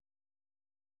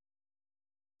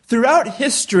Throughout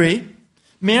history,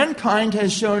 mankind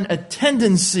has shown a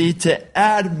tendency to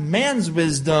add man's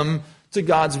wisdom to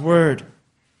God's Word.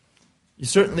 You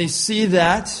certainly see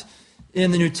that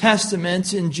in the New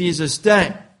Testament in Jesus'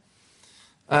 day.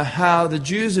 How the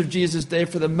Jews of Jesus' day,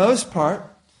 for the most part,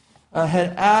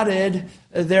 had added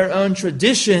their own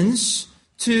traditions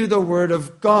to the Word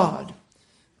of God.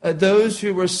 Those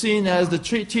who were seen as the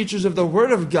teachers of the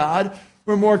Word of God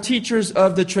were more teachers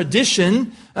of the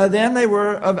tradition than they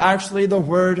were of actually the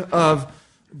Word of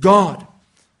God.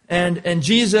 And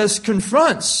Jesus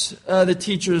confronts the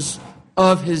teachers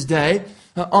of his day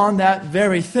on that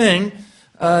very thing,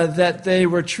 that they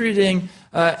were treating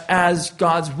as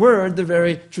God's Word the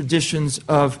very traditions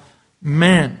of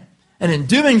man. And in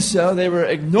doing so, they were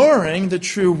ignoring the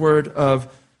true Word of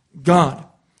God.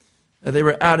 They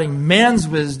were adding man's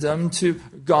wisdom to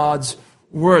God's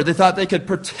Word. They thought they could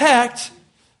protect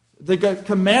the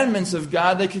commandments of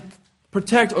God. They could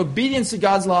protect obedience to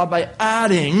God's law by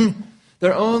adding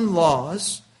their own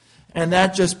laws. And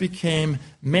that just became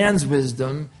man's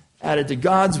wisdom added to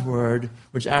God's Word,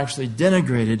 which actually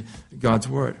denigrated God's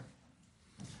Word.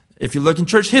 If you look in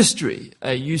church history,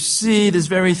 you see this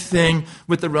very thing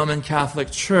with the Roman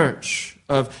Catholic Church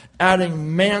of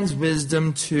adding man's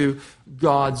wisdom to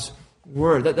God's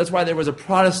Word. That's why there was a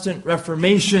Protestant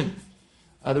Reformation.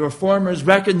 The Reformers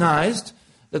recognized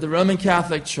that the Roman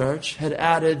Catholic Church had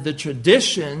added the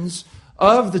traditions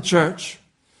of the church,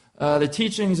 the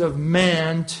teachings of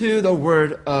man, to the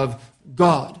Word of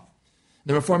God.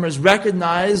 The Reformers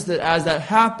recognized that as that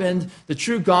happened, the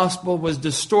true gospel was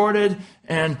distorted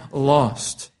and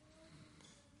lost.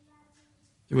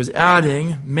 It was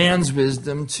adding man's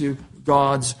wisdom to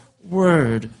God's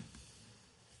Word.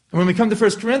 And when we come to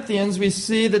 1 Corinthians, we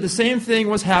see that the same thing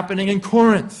was happening in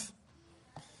Corinth.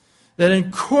 That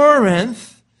in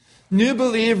Corinth, new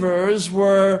believers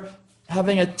were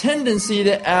having a tendency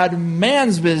to add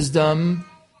man's wisdom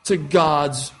to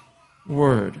God's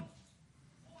Word.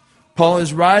 Paul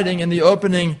is writing in the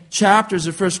opening chapters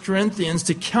of 1 Corinthians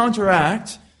to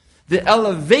counteract the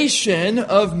elevation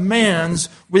of man's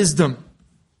wisdom.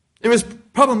 It was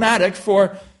problematic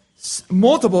for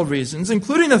multiple reasons,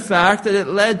 including the fact that it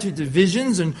led to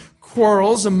divisions and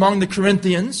quarrels among the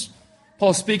Corinthians.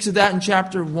 Paul speaks of that in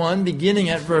chapter 1, beginning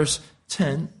at verse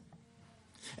 10.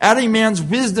 Adding man's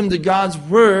wisdom to God's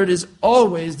Word is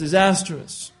always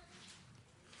disastrous.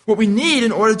 What we need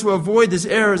in order to avoid this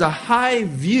error is a high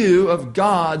view of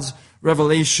God's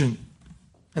revelation.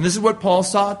 And this is what Paul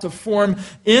sought to form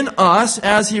in us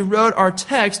as he wrote our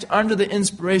text under the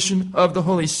inspiration of the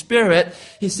Holy Spirit.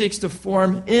 He seeks to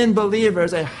form in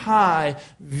believers a high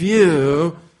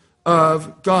view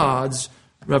of God's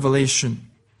revelation.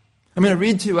 I'm going to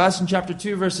read to us in chapter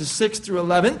 2, verses 6 through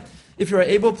 11. If you are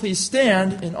able, please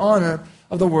stand in honor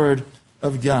of the Word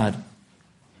of God.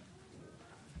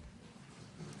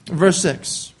 Verse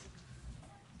 6.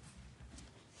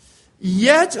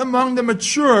 Yet among the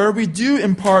mature we do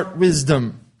impart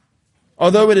wisdom,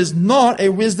 although it is not a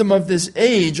wisdom of this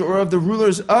age or of the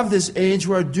rulers of this age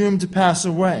who are doomed to pass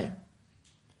away.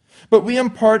 But we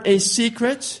impart a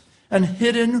secret and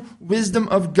hidden wisdom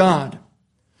of God,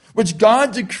 which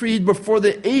God decreed before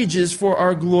the ages for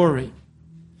our glory.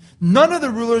 None of the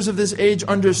rulers of this age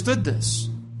understood this,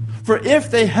 for if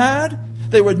they had,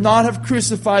 they would not have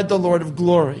crucified the Lord of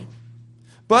glory.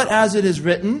 But as it is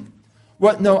written,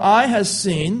 what no eye has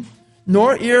seen,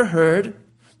 nor ear heard,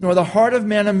 nor the heart of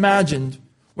man imagined,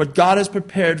 what God has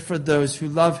prepared for those who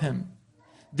love him.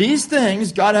 These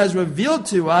things God has revealed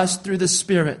to us through the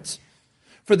Spirit.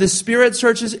 For the Spirit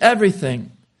searches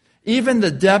everything, even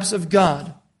the depths of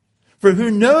God. For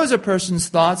who knows a person's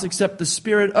thoughts except the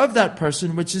spirit of that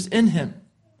person which is in him?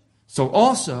 So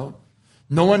also,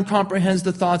 no one comprehends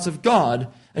the thoughts of God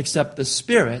except the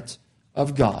Spirit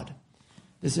of God.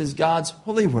 This is God's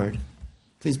holy word.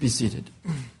 Please be seated.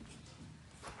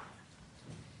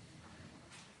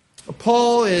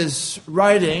 Paul is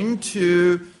writing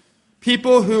to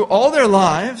people who all their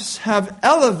lives have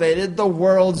elevated the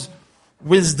world's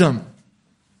wisdom.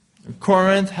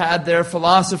 Corinth had their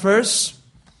philosophers,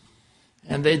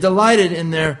 and they delighted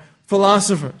in their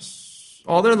philosophers.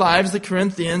 All their lives, the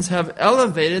Corinthians have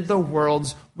elevated the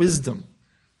world's wisdom.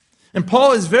 And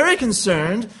Paul is very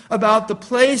concerned about the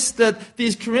place that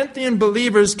these Corinthian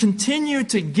believers continue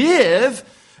to give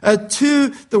to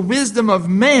the wisdom of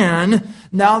man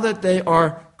now that they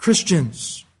are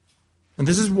Christians. And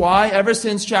this is why, ever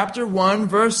since chapter 1,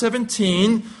 verse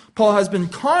 17, Paul has been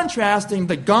contrasting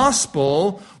the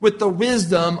gospel with the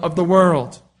wisdom of the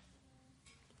world.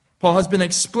 Paul has been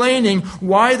explaining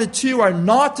why the two are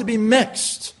not to be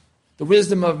mixed. The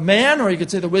wisdom of man, or you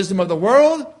could say the wisdom of the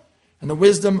world, and the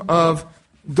wisdom of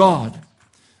God.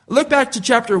 Look back to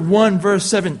chapter 1, verse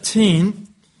 17.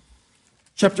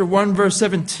 Chapter 1, verse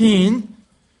 17.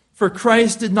 For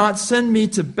Christ did not send me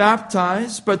to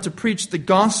baptize, but to preach the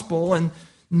gospel, and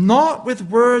not with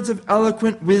words of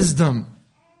eloquent wisdom,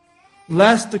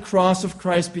 lest the cross of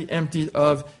Christ be emptied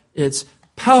of its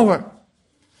power.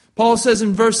 Paul says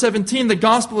in verse 17, the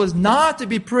gospel is not to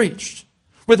be preached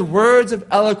with words of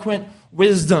eloquent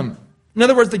wisdom. In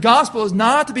other words, the gospel is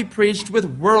not to be preached with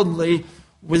worldly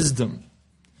wisdom.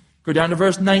 Go down to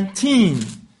verse 19.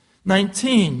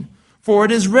 19. For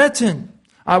it is written,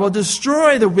 I will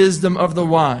destroy the wisdom of the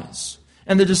wise,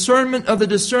 and the discernment of the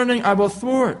discerning I will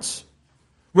thwart.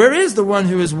 Where is the one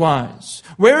who is wise?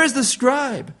 Where is the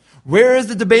scribe? Where is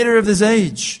the debater of this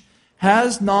age?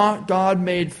 Has not God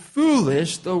made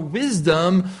foolish the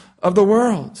wisdom of the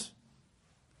world?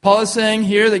 Paul is saying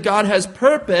here that God has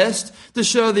purposed to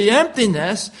show the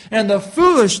emptiness and the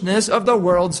foolishness of the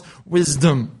world's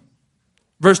wisdom.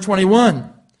 Verse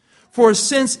 21, for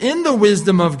since in the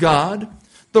wisdom of God,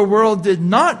 the world did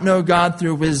not know God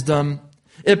through wisdom,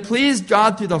 it pleased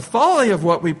God through the folly of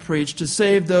what we preach to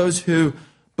save those who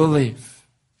believe.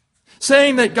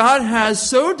 Saying that God has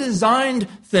so designed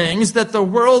things that the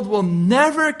world will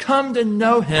never come to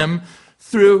know Him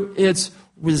through its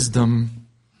wisdom.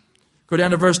 Go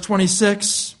down to verse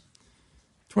 26.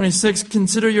 26,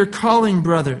 consider your calling,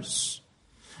 brothers.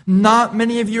 Not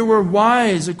many of you were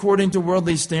wise according to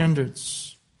worldly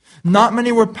standards. Not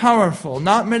many were powerful.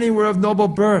 Not many were of noble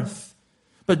birth.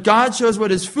 But God shows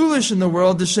what is foolish in the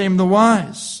world to shame the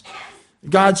wise.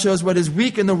 God shows what is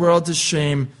weak in the world to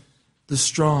shame the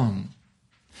strong.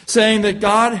 Saying that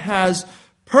God has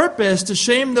purpose to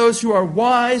shame those who are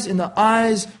wise in the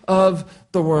eyes of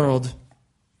the world.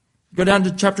 Go down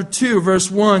to chapter 2, verse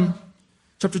 1.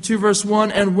 Chapter 2, verse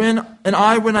 1.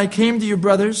 When I came to you,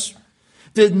 brothers,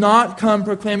 did not come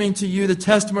proclaiming to you the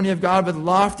testimony of God with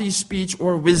lofty speech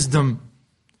or wisdom.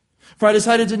 For I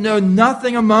decided to know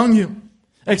nothing among you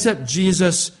except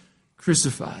Jesus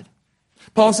crucified.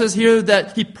 Paul says here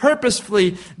that he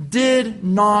purposefully did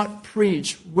not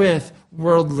preach with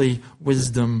worldly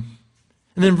wisdom.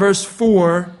 And then verse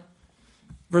 4,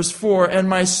 and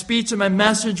my speech and my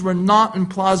message were not in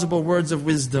plausible words of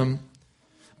wisdom,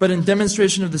 but in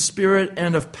demonstration of the Spirit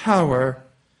and of power,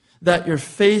 that your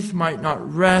faith might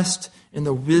not rest in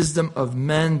the wisdom of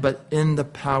men, but in the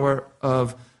power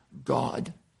of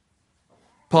God.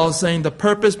 Paul is saying the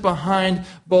purpose behind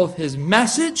both his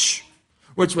message,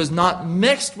 which was not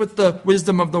mixed with the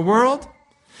wisdom of the world,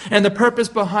 and the purpose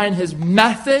behind his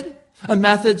method, a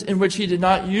method in which he did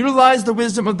not utilize the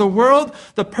wisdom of the world,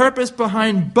 the purpose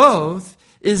behind both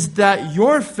is that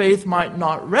your faith might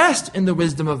not rest in the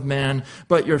wisdom of man,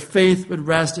 but your faith would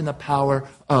rest in the power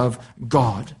of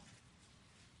God.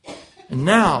 And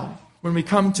now, when we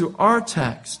come to our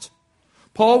text,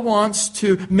 Paul wants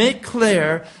to make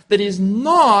clear that he's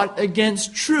not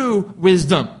against true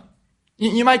wisdom.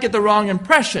 You might get the wrong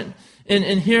impression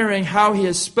in hearing how he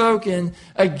has spoken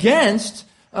against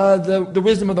the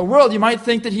wisdom of the world. You might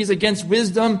think that he's against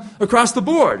wisdom across the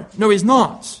board. No, he's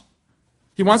not.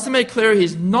 He wants to make clear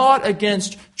he's not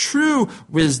against true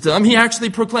wisdom. He actually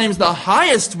proclaims the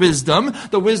highest wisdom,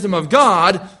 the wisdom of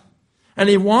God, and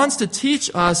he wants to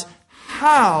teach us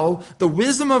how the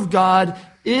wisdom of God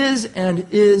is and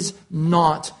is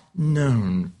not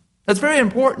known. That's very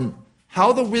important.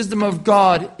 How the wisdom of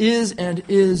God is and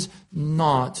is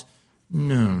not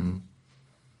known.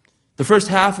 The first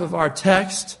half of our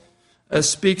text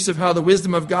speaks of how the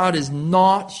wisdom of God is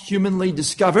not humanly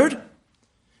discovered.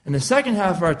 And the second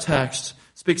half of our text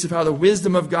speaks of how the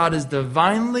wisdom of God is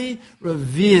divinely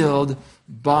revealed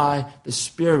by the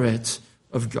Spirit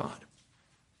of God.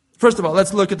 First of all,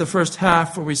 let's look at the first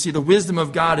half where we see the wisdom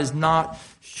of God is not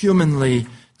humanly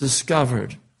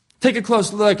discovered. Take a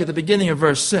close look at the beginning of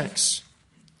verse 6.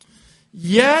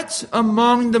 Yet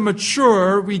among the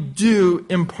mature we do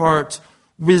impart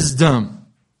wisdom.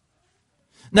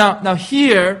 Now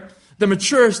here, the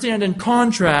mature stand in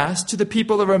contrast to the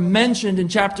people that are mentioned in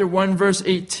chapter 1, verse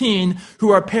 18, who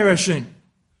are perishing.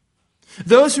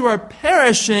 Those who are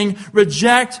perishing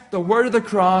reject the word of the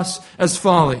cross as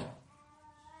folly.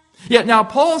 Yet now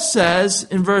Paul says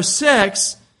in verse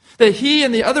 6 that he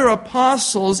and the other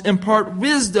apostles impart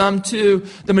wisdom to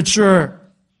the mature.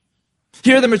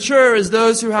 Here the mature is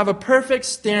those who have a perfect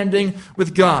standing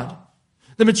with God.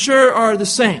 The mature are the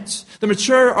saints. The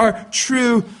mature are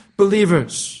true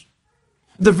believers.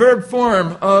 The verb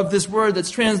form of this word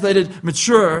that's translated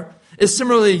mature is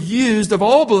similarly used of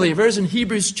all believers in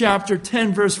Hebrews chapter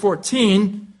 10, verse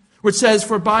 14, which says,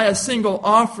 for by a single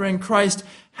offering Christ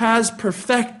has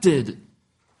perfected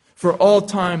for all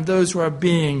time those who are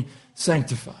being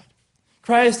sanctified.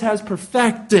 Christ has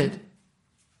perfected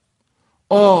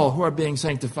all who are being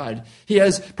sanctified. He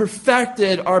has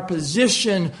perfected our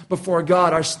position before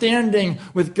God, our standing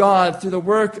with God through the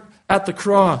work at the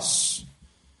cross.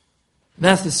 And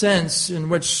that's the sense in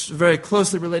which a very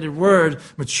closely related word,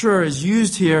 mature, is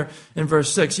used here in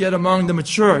verse 6. Yet among the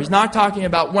mature. He's not talking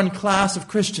about one class of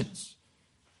Christians.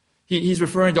 He's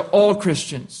referring to all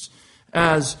Christians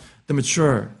as the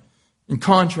mature, in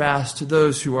contrast to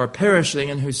those who are perishing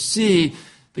and who see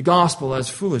the gospel as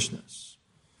foolishness.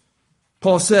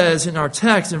 Paul says in our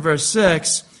text in verse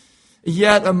 6,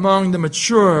 yet among the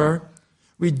mature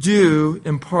we do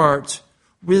impart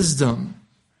wisdom.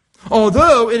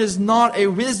 Although it is not a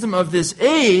wisdom of this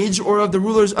age or of the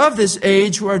rulers of this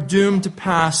age who are doomed to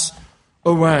pass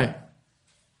away.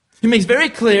 He makes very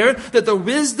clear that the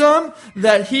wisdom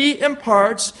that he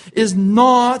imparts is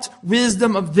not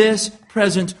wisdom of this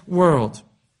present world.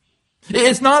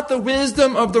 It's not the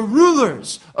wisdom of the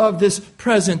rulers of this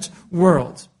present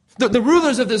world. The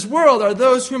rulers of this world are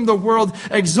those whom the world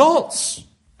exalts,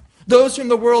 those whom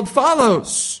the world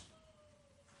follows.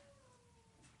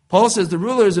 Paul says the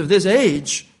rulers of this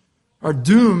age are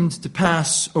doomed to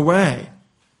pass away.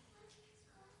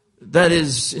 That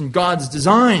is, in God's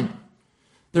design,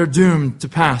 they're doomed to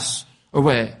pass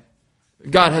away.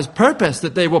 God has purposed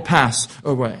that they will pass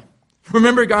away.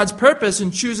 Remember God's purpose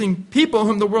in choosing people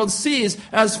whom the world sees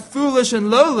as foolish and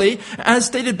lowly, as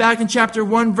stated back in chapter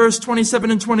 1, verse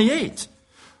 27 and 28.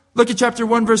 Look at chapter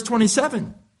 1, verse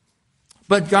 27.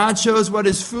 But God chose what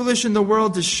is foolish in the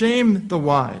world to shame the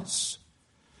wise.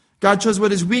 God chose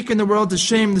what is weak in the world to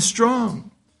shame the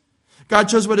strong. God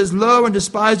chose what is low and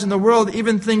despised in the world,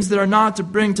 even things that are not, to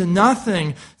bring to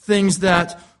nothing things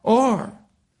that are.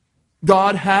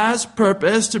 God has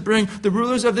purpose to bring the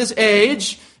rulers of this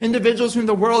age, individuals whom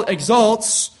the world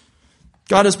exalts,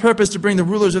 God has purpose to bring the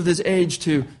rulers of this age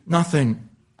to nothing.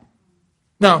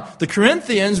 Now, the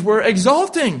Corinthians were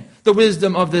exalting the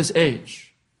wisdom of this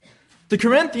age. The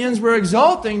Corinthians were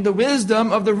exalting the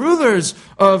wisdom of the rulers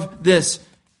of this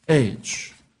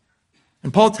age.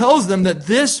 And Paul tells them that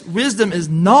this wisdom is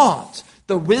not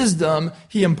the wisdom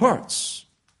he imparts.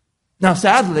 Now,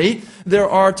 sadly, there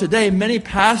are today many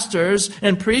pastors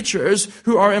and preachers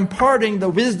who are imparting the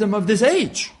wisdom of this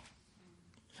age.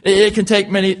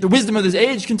 The wisdom of this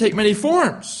age can take many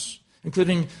forms,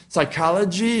 including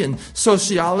psychology and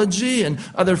sociology and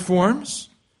other forms.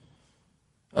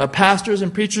 Pastors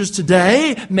and preachers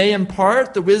today may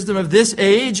impart the wisdom of this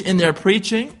age in their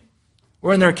preaching,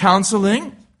 or in their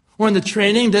counseling, or in the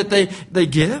training that they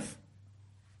give.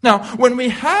 Now, when we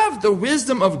have the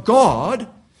wisdom of God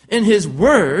in His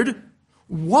Word,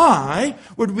 why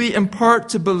would we impart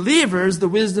to believers the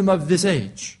wisdom of this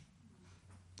age?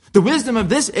 The wisdom of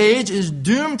this age is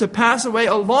doomed to pass away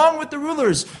along with the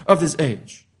rulers of this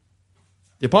age.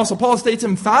 The Apostle Paul states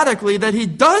emphatically that he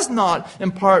does not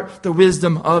impart the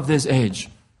wisdom of this age.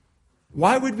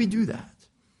 Why would we do that?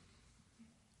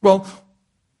 Well,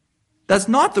 that's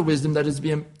not the wisdom that is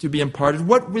to be imparted.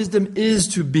 What wisdom is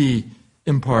to be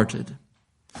imparted?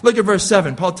 Look at verse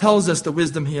 7. Paul tells us the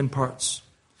wisdom he imparts.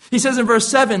 He says in verse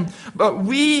 7, but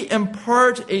we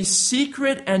impart a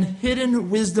secret and hidden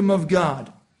wisdom of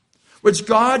God, which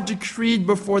God decreed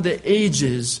before the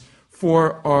ages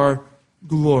for our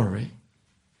glory.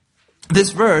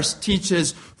 This verse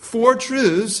teaches 4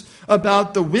 truths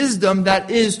about the wisdom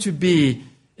that is to be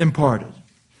imparted.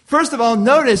 First of all,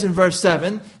 notice in verse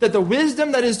 7 that the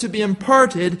wisdom that is to be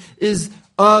imparted is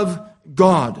of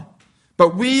God.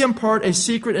 But we impart a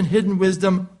secret and hidden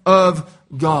wisdom of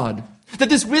God. That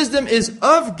this wisdom is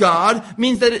of God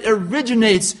means that it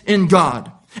originates in God,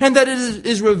 and that it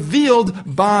is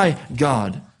revealed by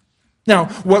God. Now,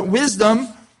 what wisdom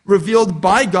revealed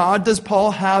by God does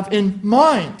Paul have in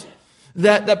mind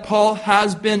that Paul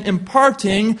has been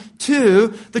imparting to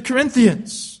the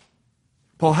Corinthians?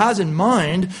 Paul has in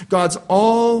mind God's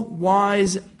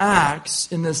all-wise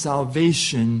acts in the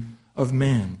salvation of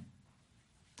man.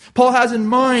 Paul has in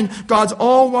mind God's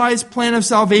all-wise plan of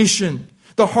salvation,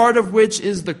 the heart of which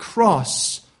is the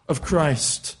cross of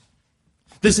Christ.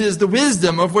 This is the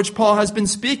wisdom of which Paul has been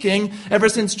speaking ever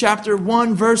since chapter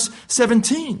 1, verse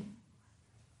 17.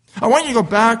 I want you to go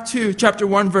back to chapter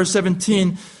 1, verse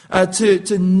 17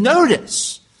 to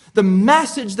notice the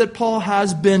message that Paul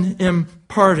has been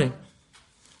imparting.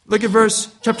 Look at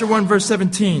chapter 1, verse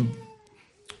 17.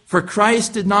 For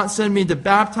Christ did not send me to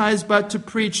baptize, but to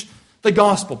preach the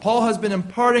gospel. Paul has been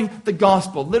imparting the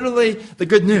gospel, literally the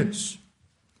good news.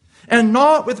 And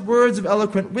not with words of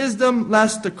eloquent wisdom,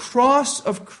 lest the cross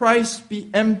of Christ be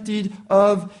emptied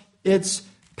of its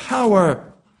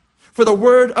power. For the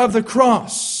word of the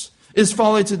cross is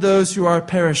folly to those who are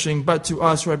perishing, but to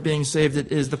us who are being saved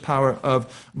it is the power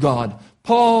of God.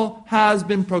 Paul has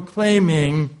been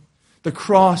proclaiming the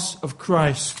cross of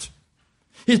Christ.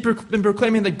 He's been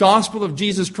proclaiming the gospel of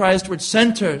Jesus Christ, which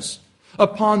centers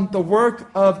upon the work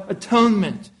of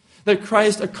atonement that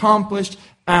Christ accomplished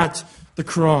at the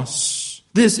cross.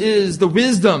 This is the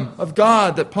wisdom of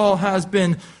God that Paul has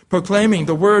been proclaiming,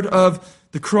 the word of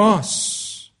the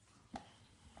cross.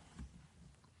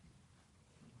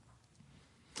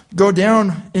 Go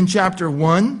down in chapter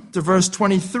 1 to verse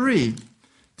 23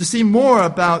 to see more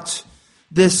about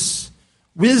this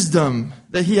wisdom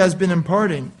that he has been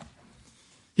imparting.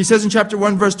 He says in chapter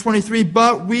 1, verse 23,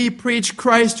 "But we preach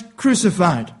Christ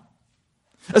crucified,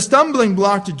 a stumbling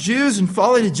block to Jews and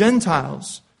folly to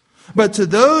Gentiles. But to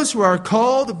those who are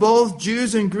called, both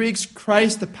Jews and Greeks,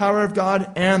 Christ, the power of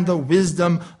God and the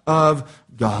wisdom of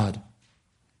God."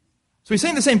 So he's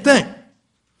saying the same thing.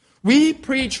 We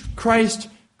preach Christ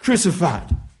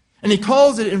crucified. And he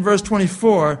calls it in verse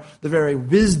 24, the very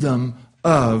wisdom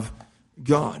of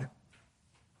God.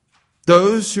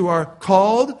 Those who are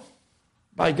called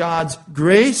by God's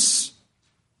grace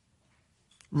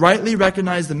rightly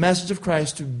recognize the message of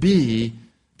Christ to be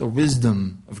the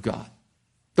wisdom of God.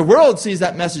 The world sees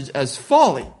that message as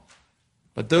folly,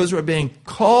 but those who are being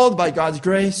called by God's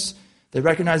grace, they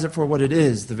recognize it for what it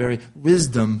is, the very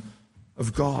wisdom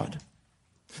of God.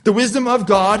 The wisdom of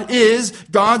God is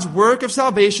God's work of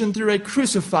salvation through a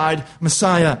crucified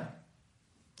Messiah.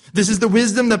 This is the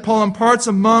wisdom that Paul imparts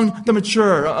among the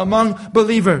mature, among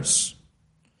believers.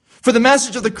 For the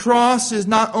message of the cross is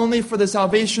not only for the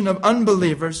salvation of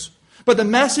unbelievers, but the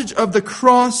message of the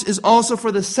cross is also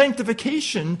for the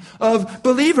sanctification of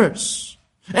believers.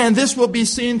 And this will be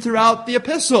seen throughout the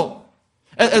epistle,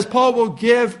 as Paul will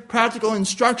give practical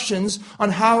instructions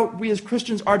on how we as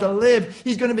Christians are to live.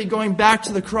 He's going to be going back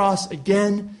to the cross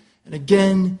again and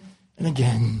again and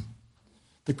again.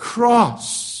 The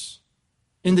cross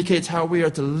indicates how we are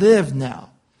to live now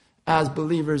as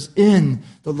believers in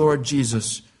the Lord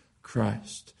Jesus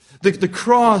Christ. The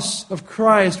cross of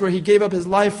Christ, where he gave up his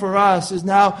life for us, is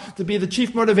now to be the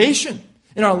chief motivation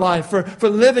in our life for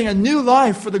living a new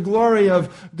life for the glory of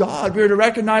God. We are to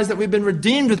recognize that we've been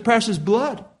redeemed with precious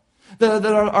blood, that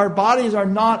our bodies are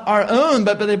not our own,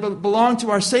 but they belong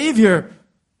to our Savior,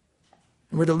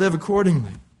 and we're to live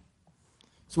accordingly.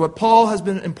 So what Paul has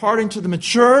been imparting to the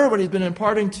mature, what he's been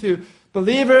imparting to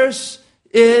believers,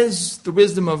 is the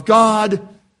wisdom of God,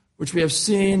 which we have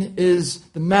seen is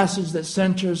the message that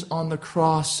centers on the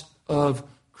cross of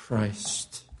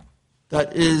Christ.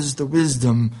 That is the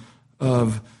wisdom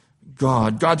of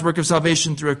God. God's work of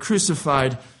salvation through a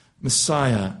crucified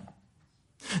Messiah.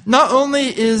 Not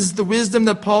only is the wisdom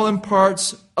that Paul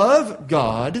imparts of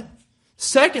God,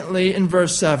 secondly, in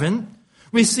verse 7,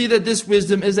 we see that this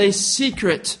wisdom is a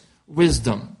secret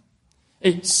wisdom.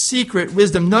 A secret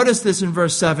wisdom. Notice this in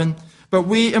verse 7, "But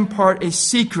we impart a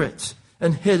secret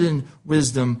and hidden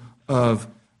wisdom of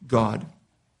God."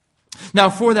 Now,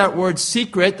 for that word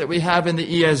secret that we have in the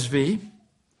ESV,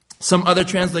 some other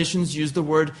translations use the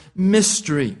word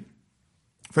mystery.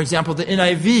 For example, the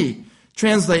NIV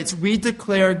translates, "We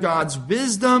declare God's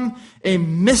wisdom a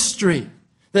mystery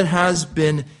that has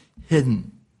been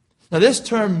hidden." Now, this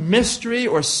term mystery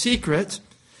or secret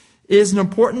is an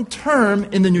important term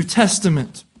in the New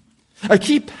Testament. A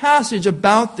key passage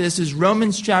about this is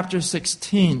Romans chapter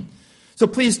 16. So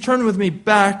please turn with me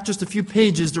back just a few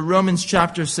pages to Romans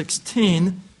chapter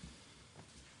 16.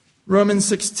 Romans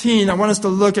 16, I want us to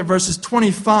look at verses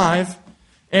 25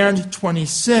 and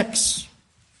 26.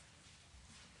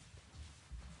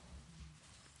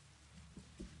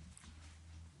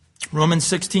 Romans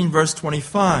 16, verse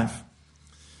 25.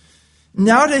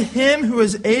 "Now to him who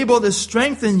is able to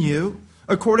strengthen you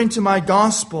according to my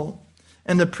gospel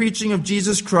and the preaching of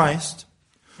Jesus Christ,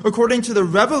 according to the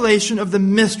revelation of the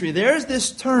mystery." There's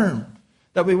this term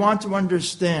that we want to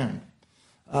understand.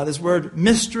 This word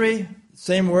mystery,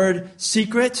 same word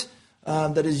secret,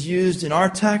 that is used in our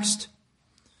text.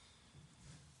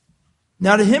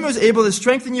 "Now to him who is able to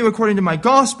strengthen you according to my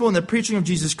gospel and the preaching of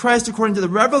Jesus Christ, according to the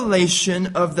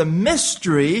revelation of the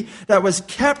mystery that was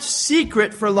kept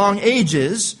secret for long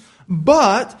ages,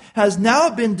 but has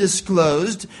now been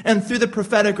disclosed, and through the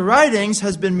prophetic writings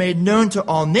has been made known to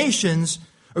all nations,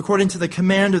 according to the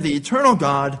command of the eternal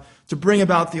God, to bring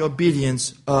about the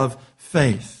obedience of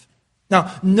faith."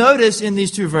 Now, notice in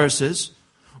these two verses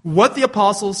what the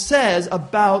apostle says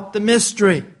about the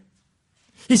mystery.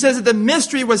 He says that the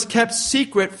mystery was kept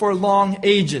secret for long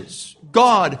ages.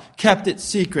 God kept it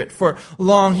secret for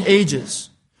long ages.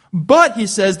 But, he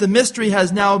says, the mystery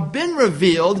has now been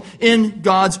revealed in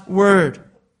God's Word.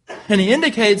 And he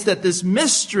indicates that this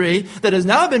mystery that has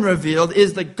now been revealed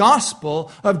is the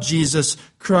gospel of Jesus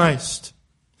Christ.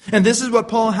 And this is what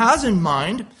Paul has in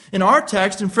mind in our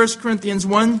text in 1 Corinthians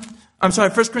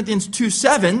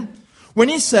 2:7, when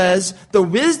he says, the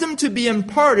wisdom to be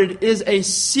imparted is a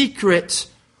secret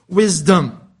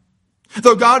wisdom.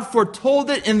 Though God foretold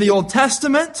it in the Old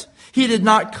Testament, he did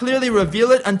not clearly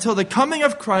reveal it until the coming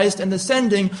of Christ and the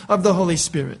sending of the Holy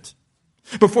Spirit.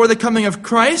 Before the coming of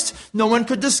Christ, no one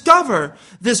could discover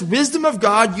this wisdom of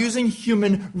God using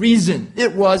human reason.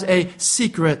 It was a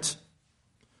secret.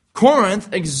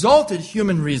 Corinth exalted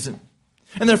human reason,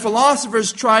 and their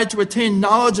philosophers tried to attain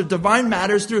knowledge of divine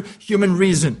matters through human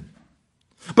reason.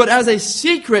 But as a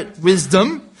secret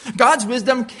wisdom, God's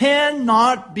wisdom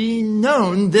cannot be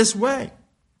known this way.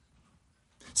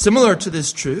 Similar to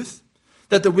this truth,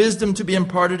 that the wisdom to be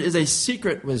imparted is a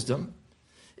secret wisdom,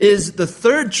 is the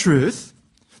third truth.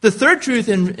 The third truth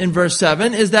in verse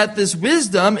 7 is that this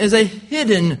wisdom is a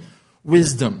hidden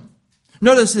wisdom.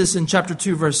 Notice this in chapter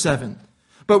 2, verse 7.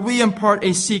 But we impart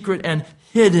a secret and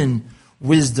hidden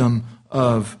wisdom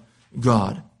of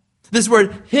God. This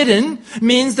word hidden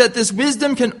means that this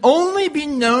wisdom can only be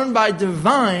known by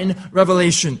divine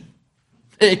revelation.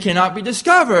 It cannot be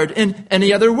discovered in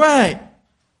any other way.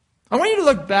 I want you to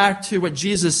look back to what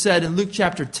Jesus said in Luke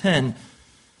chapter 10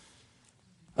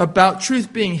 about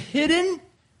truth being hidden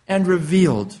and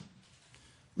revealed.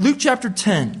 Luke chapter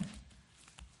 10,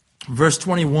 verse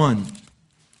 21.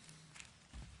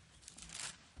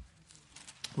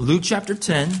 Luke chapter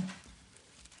 10,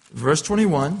 verse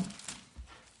 21,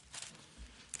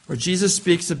 where Jesus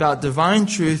speaks about divine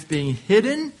truth being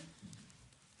hidden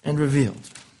and revealed.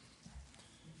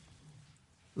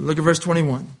 Look at verse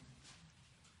 21.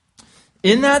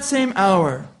 In that same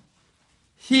hour,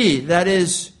 he, that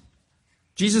is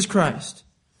Jesus Christ,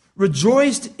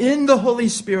 rejoiced in the Holy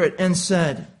Spirit and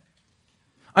said,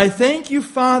 I thank you,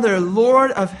 Father,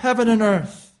 Lord of heaven and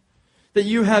earth, that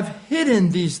you have hidden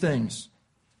these things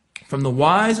from the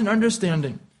wise and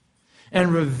understanding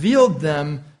and revealed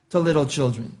them to little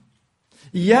children.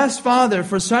 Yes, Father,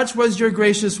 for such was your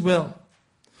gracious will.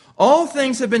 All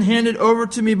things have been handed over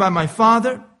to me by my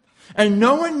Father, and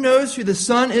no one knows who the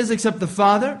Son is except the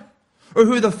Father, or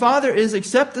who the Father is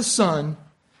except the Son,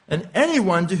 and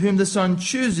anyone to whom the Son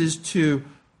chooses to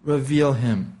reveal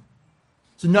him.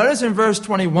 So notice in verse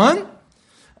 21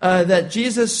 that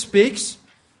Jesus speaks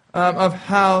of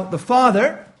how the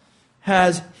Father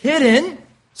has hidden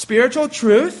spiritual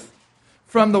truth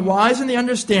from the wise and the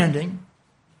understanding,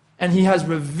 and he has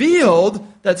revealed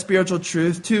that spiritual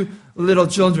truth to little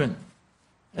children.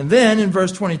 And then in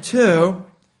verse 22,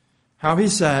 how he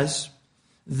says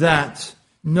that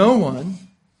no one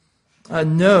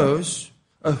knows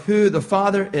who the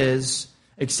Father is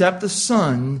except the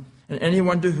Son, and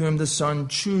anyone to whom the Son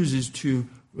chooses to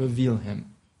reveal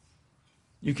him.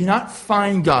 You cannot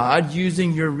find God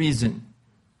using your reason.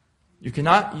 You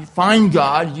cannot find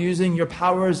God using your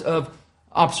powers of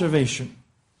observation.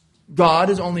 God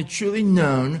is only truly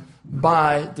known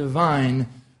by divine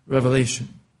revelation.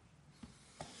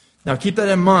 Now keep that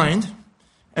in mind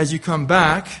as you come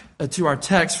back to our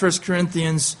text, 1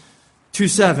 Corinthians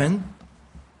 2:7.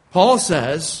 Paul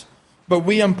says, but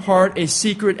we impart a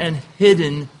secret and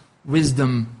hidden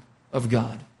wisdom of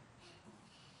God.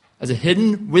 As a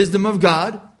hidden wisdom of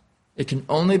God, it can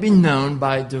only be known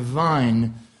by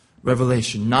divine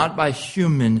revelation, not by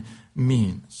human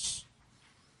means.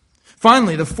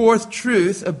 Finally, the fourth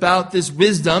truth about this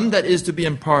wisdom that is to be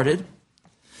imparted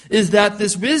is that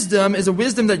this wisdom is a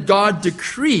wisdom that God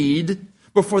decreed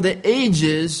before the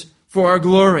ages for our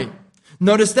glory.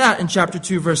 Notice that in chapter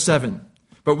 2, verse 7.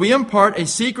 But we impart a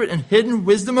secret and hidden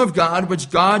wisdom of God, which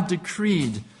God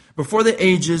decreed before the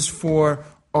ages for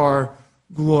our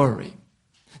glory.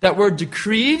 That word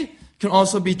decreed can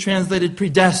also be translated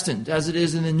predestined, as it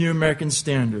is in the New American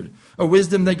Standard. A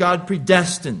wisdom that God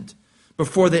predestined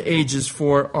before the ages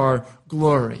for our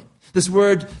glory. This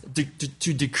word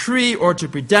to decree or to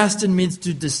predestine means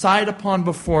to decide upon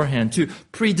beforehand, to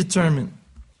predetermine.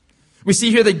 We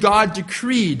see here that God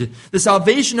decreed the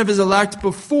salvation of his elect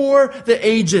before the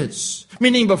ages,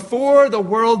 meaning before the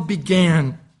world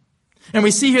began. And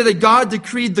we see here that God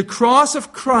decreed the cross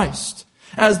of Christ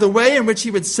as the way in which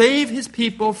he would save his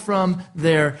people from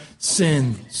their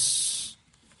sins.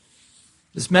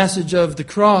 This message of the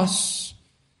cross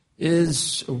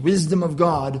is a wisdom of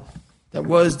God that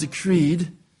was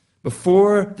decreed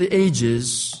before the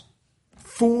ages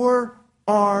for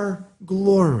our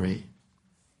glory.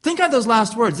 Think on those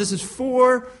last words. This is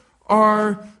for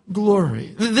our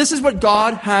glory. This is what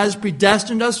God has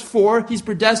predestined us for. He's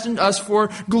predestined us for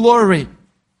glory.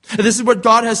 This is what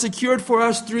God has secured for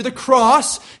us through the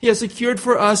cross. He has secured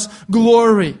for us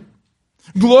glory.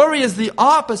 Glory is the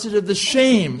opposite of the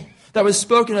shame that was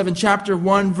spoken of in chapter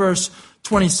 1, verse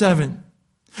 27.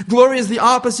 Glory is the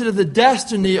opposite of the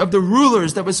destiny of the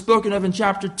rulers that was spoken of in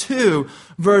chapter 2,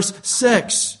 verse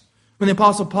 6, when the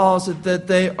Apostle Paul said that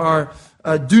they are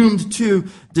doomed to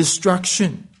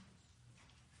destruction.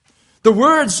 The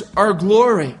words "our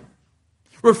glory"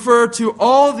 refer to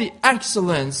all the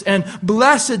excellence and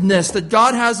blessedness that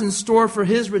God has in store for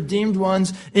His redeemed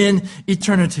ones in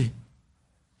eternity.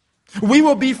 We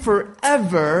will be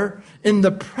forever in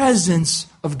the presence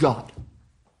of God.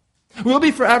 We will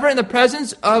be forever in the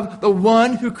presence of the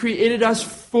one who created us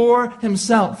for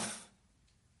Himself.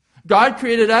 God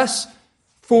created us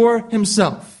for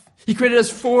Himself. He created us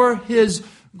for His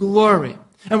glory.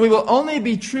 And we will only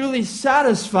be truly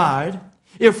satisfied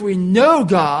if we know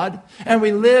God and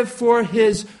we live for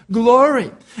His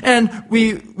glory. And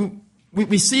we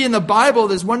see in the Bible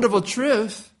this wonderful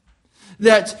truth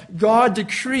that God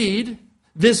decreed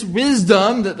this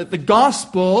wisdom, the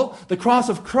gospel, the cross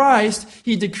of Christ.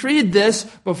 He decreed this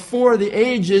before the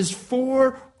ages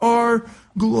for our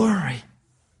glory,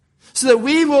 so that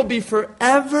we will be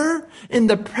forever in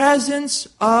the presence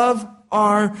of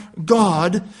our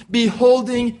God,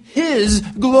 beholding His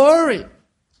glory.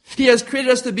 He has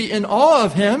created us to be in awe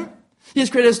of Him. He has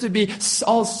created us to be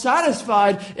all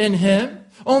satisfied in Him.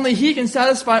 Only He can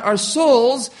satisfy our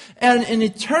souls, and in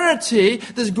eternity,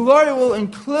 this glory will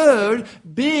include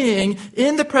being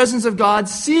in the presence of God,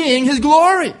 seeing His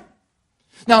glory.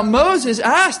 Now, Moses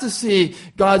asked to see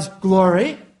God's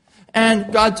glory,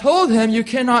 and God told him, "You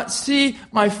cannot see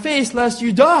my face lest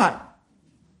you die."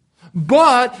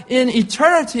 But in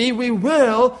eternity, we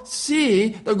will see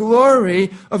the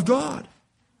glory of God.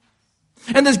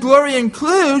 And this glory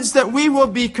includes that we will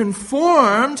be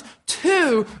conformed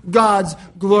to God's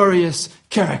glorious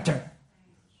character.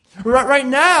 Right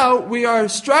now, we are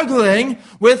struggling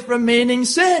with remaining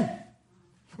sin.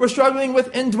 We're struggling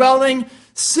with indwelling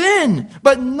sin,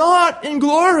 but not in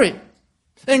glory.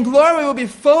 In glory, we will be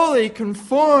fully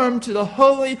conformed to the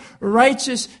holy,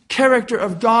 righteous character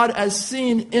of God as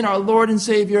seen in our Lord and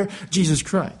Savior, Jesus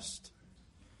Christ.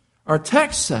 Our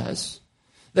text says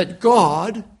that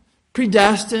God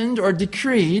predestined or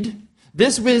decreed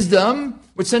this wisdom,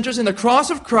 which centers in the cross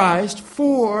of Christ,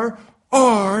 for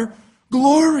our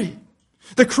glory.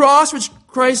 The cross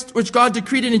which God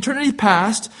decreed in eternity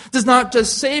past does not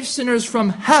just save sinners from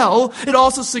hell, it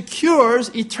also secures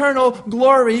eternal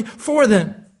glory for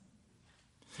them.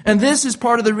 And this is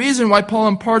part of the reason why Paul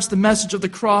imparts the message of the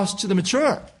cross to the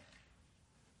mature.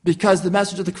 Because the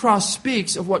message of the cross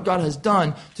speaks of what God has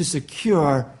done to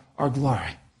secure our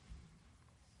glory.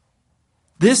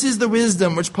 This is the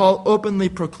wisdom which Paul openly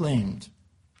proclaimed.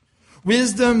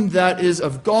 Wisdom that is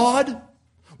of God,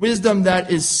 wisdom that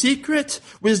is secret,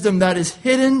 wisdom that is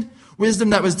hidden,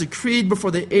 wisdom that was decreed before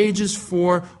the ages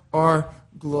for our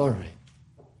glory.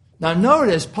 Now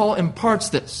notice, Paul imparts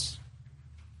this.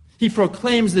 He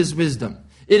proclaims this wisdom.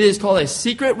 It is called a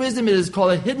secret wisdom, it is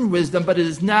called a hidden wisdom, but it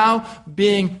is now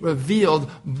being revealed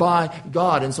by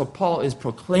God. And so Paul is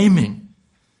proclaiming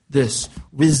this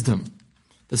wisdom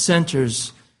that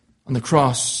centers on the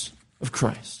cross of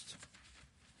Christ.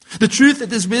 The truth that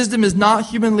this wisdom is not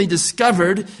humanly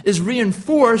discovered is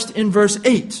reinforced in verse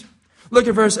 8. Look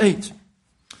at verse 8.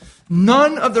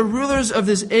 None of the rulers of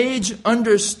this age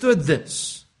understood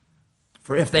this,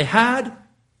 for if they had,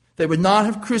 they would not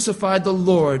have crucified the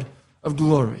Lord of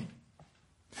glory.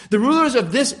 The rulers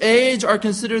of this age are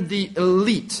considered the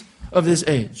elite of this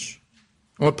age.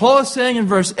 And what Paul is saying in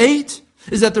verse 8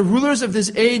 is that the rulers of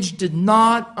this age did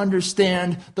not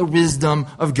understand the wisdom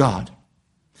of God.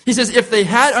 He says if they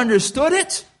had understood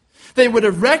it, they would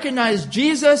have recognized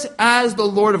Jesus as the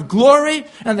Lord of glory,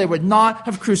 and they would not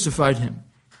have crucified Him.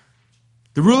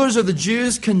 The rulers of the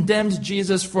Jews condemned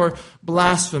Jesus for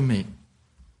blasphemy.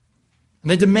 And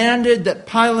they demanded that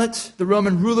Pilate, the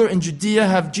Roman ruler in Judea,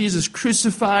 have Jesus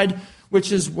crucified,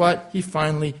 which is what he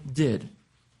finally did.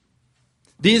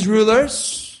 These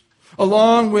rulers,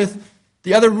 along with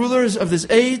the other rulers of this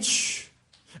age,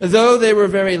 though they were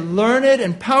very learned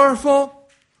and powerful,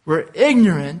 were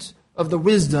ignorant of the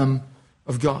wisdom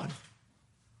of God.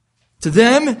 To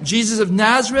them, Jesus of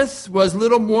Nazareth was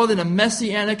little more than a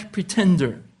messianic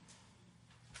pretender.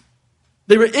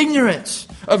 They were ignorant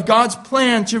of God's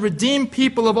plan to redeem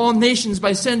people of all nations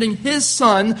by sending His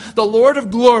Son, the Lord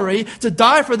of glory, to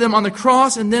die for them on the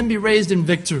cross and then be raised in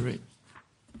victory.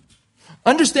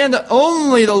 Understand that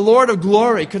only the Lord of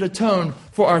glory could atone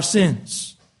for our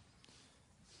sins.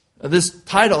 This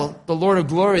title, the Lord of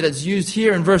Glory, that's used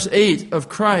here in verse 8 of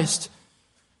Christ,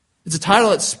 it's a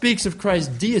title that speaks of Christ's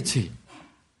deity.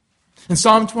 In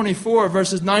Psalm 24,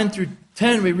 verses 9 through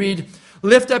 10, we read,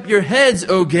 "Lift up your heads,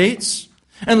 O gates,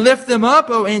 and lift them up,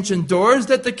 O ancient doors,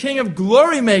 that the King of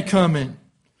glory may come in.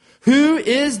 Who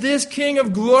is this King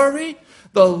of glory?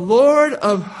 The Lord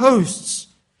of hosts.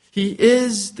 He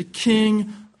is the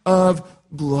King of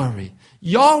glory."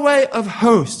 Yahweh of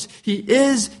hosts. He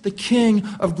is the King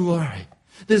of glory.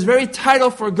 This very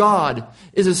title for God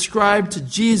is ascribed to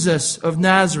Jesus of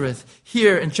Nazareth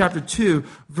here in chapter 2,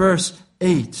 verse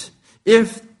 8.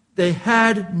 If they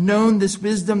had known this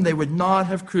wisdom, they would not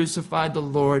have crucified the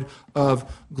Lord of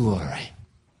glory.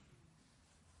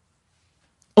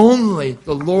 Only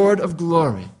the Lord of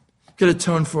glory could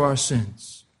atone for our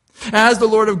sins. As the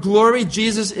Lord of glory,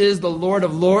 Jesus is the Lord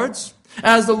of lords.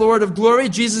 As the Lord of glory,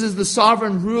 Jesus is the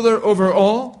sovereign ruler over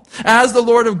all. As the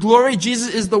Lord of glory,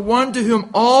 Jesus is the one to whom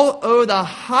all owe the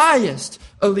highest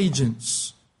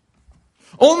allegiance.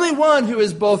 Only one who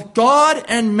is both God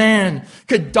and man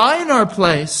could die in our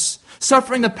place,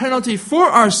 suffering the penalty for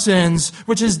our sins,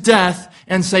 which is death,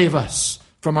 and save us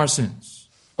from our sins.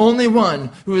 Only one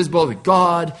who is both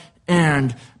God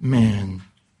and man.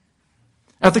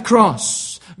 At the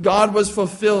cross, God was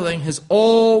fulfilling his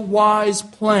all-wise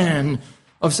plan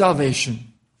of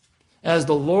salvation. As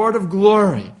the Lord of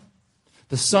glory,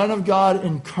 the Son of God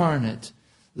incarnate,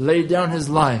 laid down his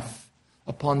life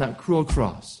upon that cruel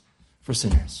cross for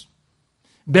sinners,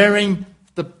 bearing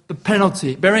the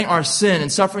penalty, bearing our sin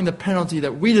and suffering the penalty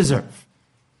that we deserve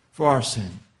for our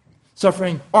sin,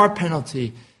 suffering our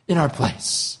penalty in our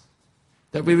place,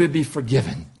 that we would be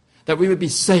forgiven, that we would be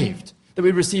saved, that we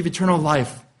would receive eternal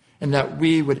life, and that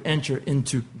we would enter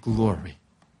into glory.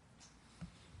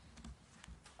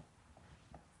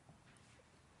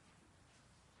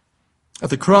 At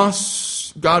the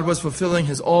cross, God was fulfilling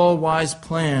his all-wise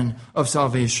plan of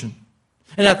salvation.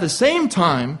 And at the same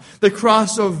time, the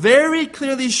cross so very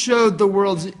clearly showed the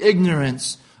world's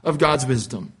ignorance of God's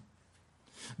wisdom.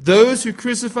 Those who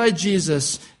crucified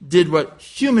Jesus did what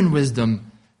human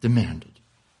wisdom demanded.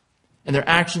 And their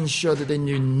actions showed that they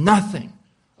knew nothing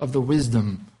of the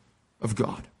wisdom of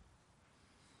God.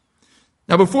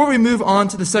 Now, before we move on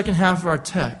to the second half of our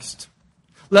text,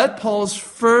 let Paul's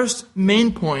first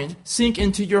main point sink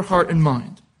into your heart and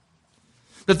mind.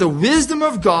 That the wisdom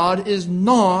of God is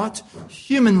not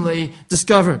humanly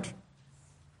discovered.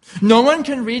 No one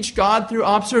can reach God through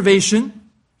observation.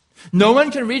 No one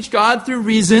can reach God through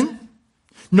reason.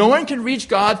 No one can reach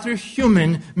God through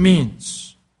human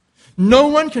means. No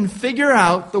one can figure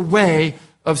out the way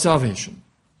of salvation.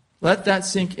 Let that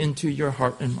sink into your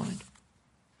heart and mind.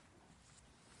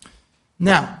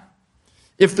 Now,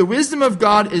 if the wisdom of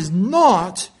God is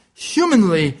not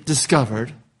humanly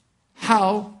discovered,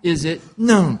 how is it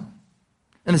known?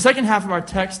 And the second half of our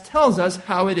text tells us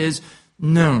how it is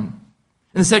known.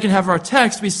 In the second half of our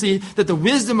text, we see that the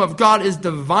wisdom of God is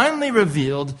divinely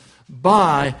revealed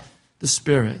by the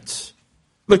Spirit.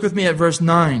 Look with me at verse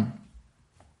 9.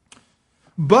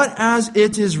 "But as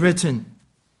it is written,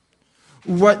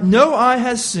 what no eye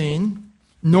has seen,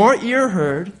 nor ear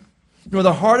heard, nor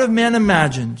the heart of man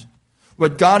imagined,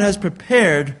 what God has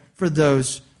prepared for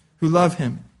those who love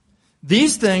him.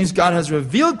 These things God has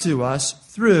revealed to us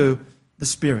through the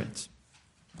Spirit."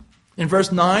 In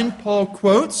verse 9, Paul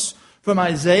quotes from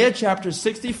Isaiah chapter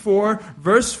 64,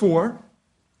 verse 4,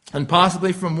 and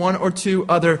possibly from one or two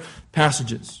other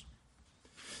passages.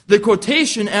 The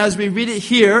quotation, as we read it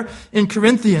here in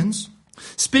Corinthians,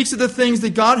 speaks of the things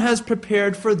that God has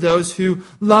prepared for those who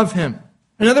love him.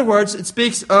 In other words, it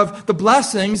speaks of the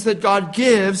blessings that God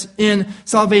gives in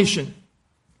salvation.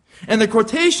 And the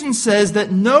quotation says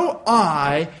that no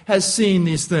eye has seen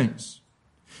these things.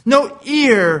 No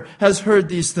ear has heard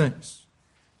these things.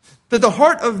 That the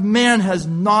heart of man has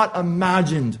not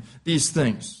imagined these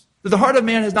things. That the heart of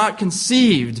man has not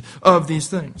conceived of these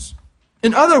things.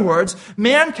 In other words,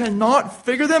 man cannot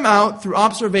figure them out through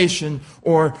observation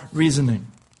or reasoning.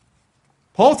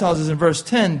 Paul tells us in verse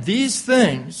 10, these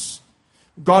things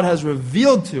God has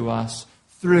revealed to us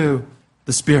through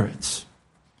the Spirit.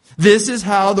 This is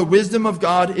how the wisdom of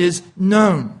God is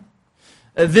known.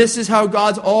 This is how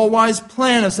God's all-wise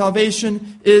plan of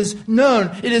salvation is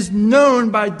known. It is known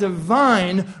by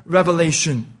divine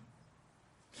revelation.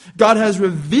 God has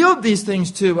revealed these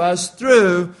things to us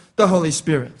through the Holy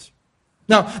Spirit.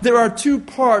 Now, there are two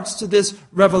parts to this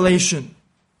revelation.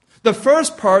 The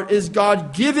first part is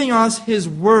God giving us His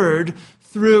Word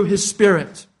through His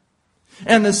Spirit.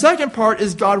 And the second part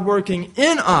is God working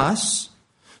in us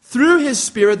through His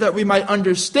Spirit that we might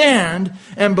understand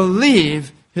and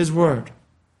believe His Word.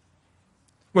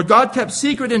 What God kept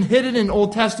secret and hidden in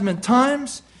Old Testament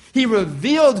times, He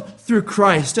revealed through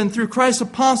Christ and through Christ's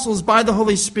apostles by the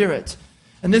Holy Spirit.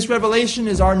 And this revelation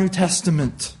is our New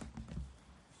Testament.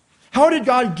 How did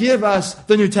God give us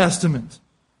the New Testament?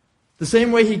 The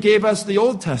same way He gave us the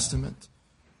Old Testament.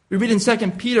 We read in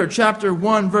 2 Peter chapter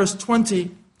 1, verse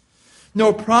 20,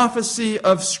 no prophecy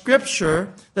of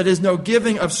Scripture, that is, no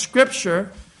giving of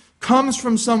Scripture, comes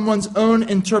from someone's own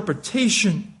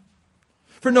interpretation.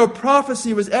 For no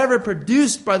prophecy was ever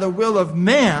produced by the will of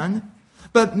man,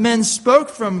 but men spoke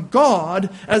from God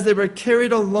as they were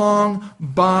carried along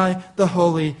by the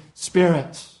Holy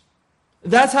Spirit.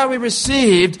 That's how we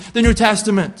received the New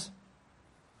Testament.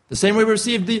 The same way we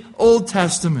received the Old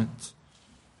Testament.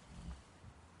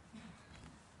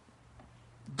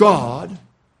 God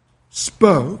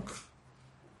spoke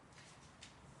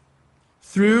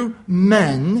through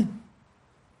men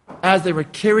as they were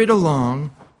carried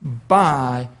along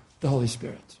by the Holy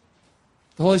Spirit.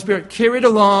 The Holy Spirit carried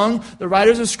along the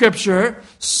writers of Scripture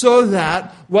so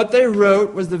that what they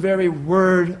wrote was the very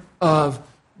Word of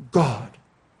God.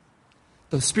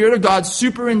 The Spirit of God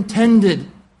superintended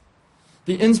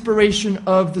the inspiration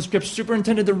of the Scripture,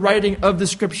 superintended the writing of the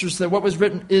Scriptures, so that what was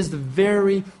written is the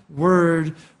very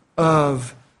Word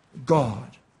of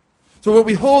God. So what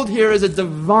we hold here is a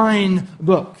divine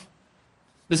book.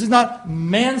 This is not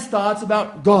man's thoughts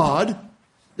about God.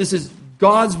 This is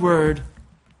God's Word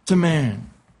to man,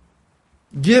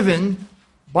 given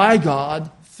by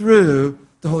God through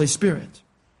the Holy Spirit.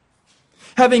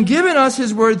 Having given us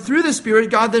His Word through the Spirit,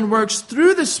 God then works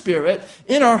through the Spirit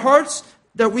in our hearts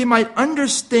that we might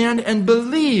understand and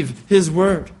believe His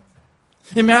Word.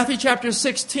 In Matthew chapter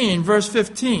 16, verse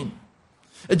 15,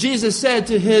 Jesus said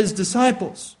to His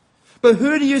disciples, "But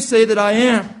who do you say that I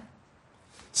am?"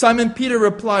 Simon Peter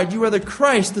replied, "You are the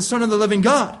Christ, the Son of the living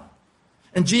God."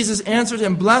 And Jesus answered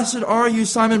him, "Blessed are you,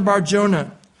 Simon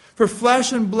Bar-Jonah, for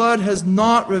flesh and blood has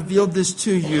not revealed this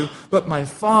to you, but my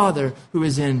Father who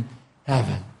is in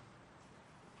heaven."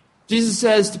 Jesus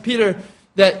says to Peter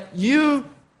that you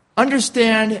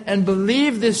understand and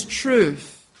believe this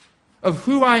truth of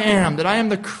who I am, that I am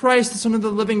the Christ, the Son of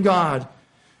the living God,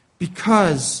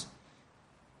 because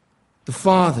the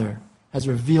Father has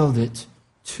revealed it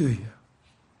to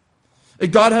you.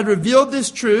 God had revealed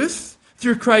this truth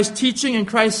through Christ's teaching and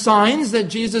Christ's signs that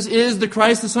Jesus is the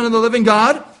Christ, the Son of the living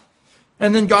God.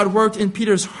 And then God worked in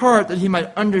Peter's heart that he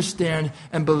might understand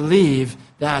and believe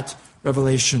that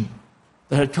revelation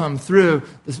that had come through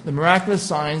the miraculous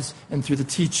signs and through the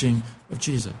teaching of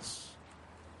Jesus.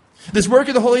 This work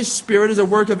of the Holy Spirit is a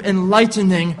work of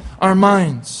enlightening our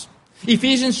minds.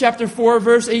 Ephesians chapter 4,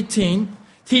 verse 18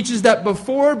 teaches that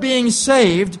before being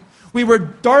saved, we were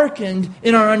darkened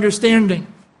in our understanding.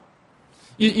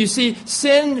 You see,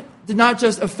 sin did not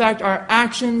just affect our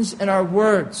actions and our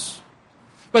words,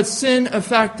 but sin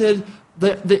affected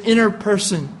the inner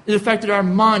person. It affected our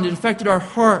mind. It affected our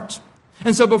heart.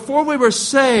 And so before we were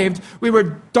saved, we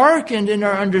were darkened in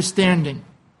our understanding.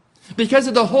 Because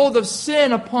of the hold of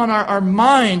sin upon our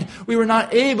mind, we were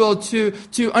not able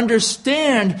to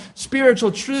understand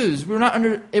spiritual truths. We were not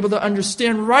able to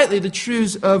understand rightly the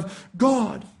truths of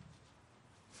God.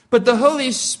 But the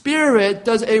Holy Spirit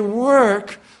does a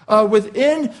work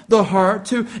within the heart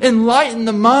to enlighten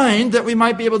the mind that we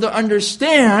might be able to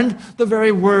understand the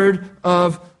very Word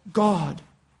of God.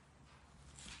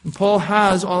 And Paul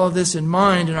has all of this in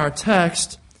mind in our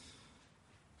text.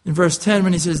 In verse 10,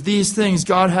 when he says, "These things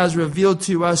God has revealed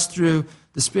to us through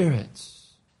the Spirit."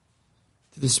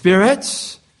 Through the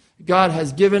Spirit, God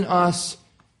has given us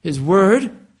His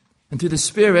Word, and through the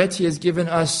Spirit, He has given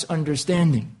us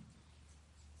understanding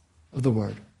of the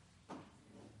Word.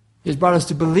 He has brought us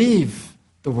to believe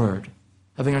the Word,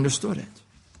 having understood it.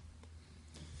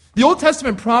 The Old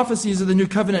Testament prophecies of the New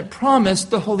Covenant promised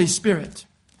the Holy Spirit.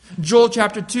 Joel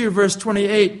chapter 2, verse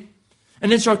 28,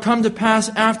 "And it shall come to pass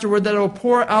afterward that I will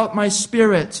pour out my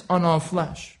Spirit on all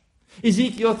flesh."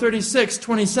 Ezekiel 36,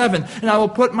 27, "And I will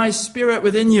put my Spirit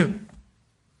within you."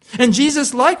 And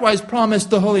Jesus likewise promised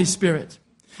the Holy Spirit.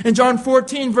 In John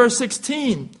 14, verse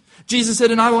 16, Jesus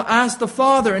said, "And I will ask the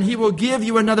Father, and He will give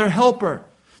you another helper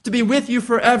to be with you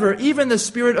forever, even the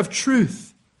Spirit of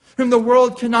truth, whom the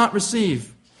world cannot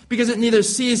receive, because it neither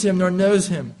sees Him nor knows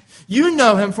Him. You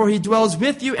know Him, for He dwells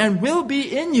with you and will be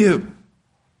in you."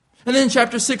 And then in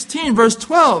chapter 16, verse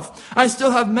 12, "I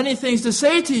still have many things to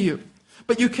say to you,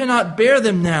 but you cannot bear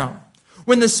them now.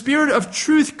 When the Spirit of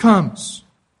truth comes,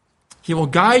 He will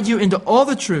guide you into all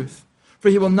the truth, for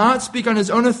He will not speak on His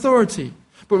own authority,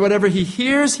 but whatever He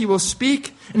hears, He will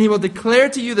speak, and He will declare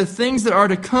to you the things that are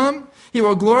to come. He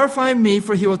will glorify me,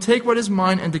 for He will take what is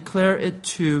mine and declare it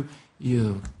to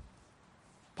you."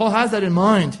 Paul has that in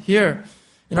mind here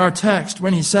in our text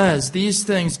when he says, these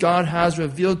things God has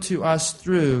revealed to us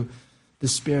through the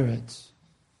Spirit.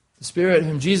 The Spirit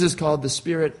whom Jesus called the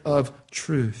Spirit of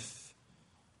truth.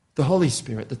 The Holy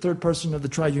Spirit, the third person of the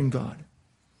triune God.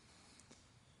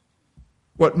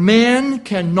 What man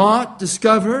cannot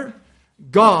discover,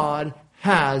 God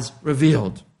has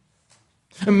revealed.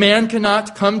 A man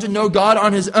cannot come to know God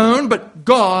on his own, but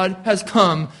God has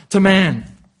come to man.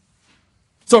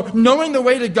 So knowing the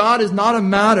way to God is not a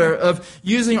matter of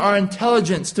using our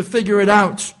intelligence to figure it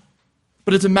out,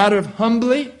 but it's a matter of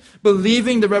humbly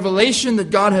believing the revelation that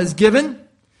God has given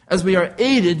as we are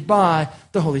aided by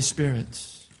the Holy Spirit.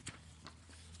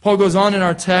 Paul goes on in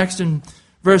our text in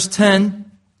verse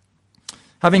 10,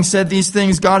 having said these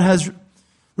things God has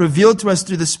revealed to us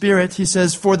through the Spirit, he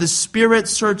says, for the Spirit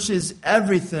searches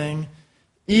everything,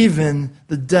 even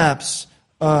the depths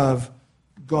of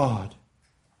God.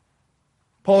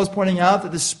 Paul is pointing out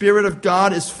that the Spirit of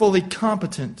God is fully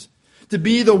competent to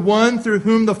be the one through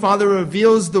whom the Father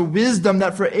reveals the wisdom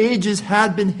that for ages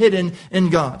had been hidden in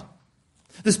God.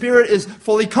 The Spirit is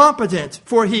fully competent,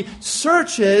 for he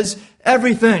searches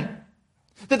everything.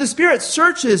 That the Spirit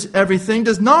searches everything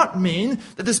does not mean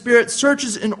that the Spirit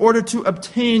searches in order to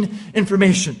obtain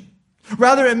information.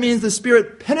 Rather, it means the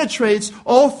Spirit penetrates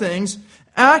all things,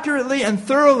 accurately and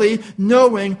thoroughly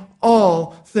knowing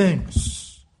all things.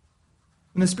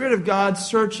 When the Spirit of God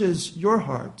searches your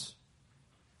heart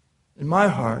and my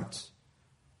heart,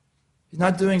 he's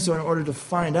not doing so in order to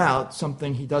find out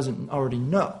something he doesn't already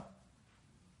know.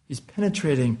 He's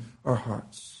penetrating our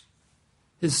hearts.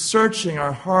 His searching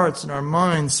our hearts and our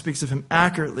minds speaks of him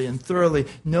accurately and thoroughly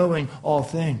knowing all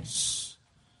things.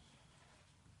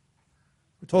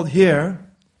 We're told here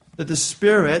that the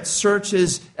Spirit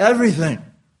searches everything,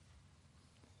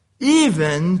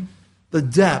 even the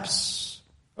depths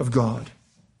of God.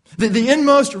 The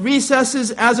inmost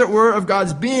recesses, as it were, of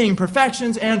God's being,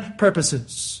 perfections, and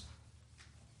purposes.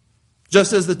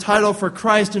 Just as the title for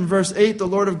Christ in verse 8, the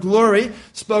Lord of glory,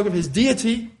 spoke of his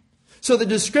deity, so the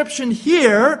description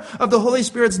here of the Holy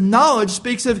Spirit's knowledge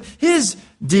speaks of his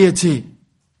deity.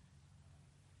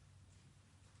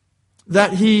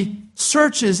 That he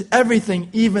searches everything,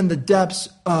 even the depths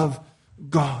of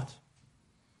God.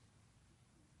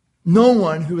 No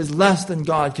one who is less than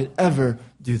God could ever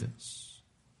do this.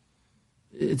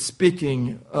 It's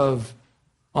speaking of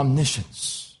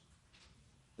omniscience.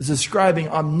 It's ascribing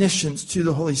omniscience to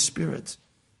the Holy Spirit,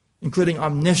 including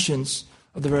omniscience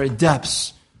of the very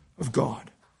depths of God.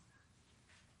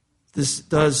 This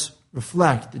does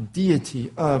reflect the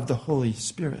deity of the Holy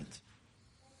Spirit.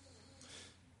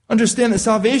 Understand that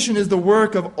salvation is the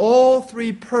work of all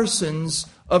three persons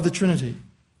of the Trinity.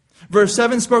 Verse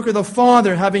 7 spoke of the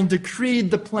Father having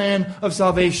decreed the plan of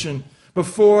salvation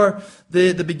before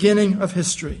the beginning of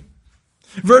history.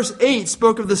 Verse 8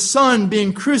 spoke of the Son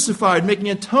being crucified, making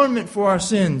atonement for our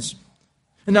sins.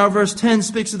 And now verse 10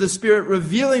 speaks of the Spirit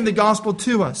revealing the gospel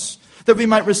to us, that we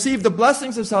might receive the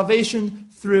blessings of salvation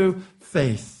through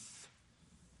faith.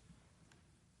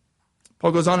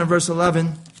 Paul goes on in verse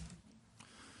 11,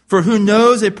 for who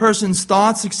knows a person's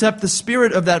thoughts except the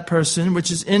spirit of that person which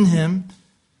is in him?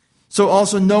 So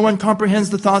also no one comprehends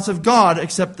the thoughts of God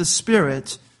except the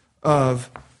Spirit of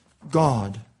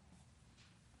God.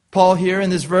 Paul here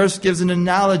in this verse gives an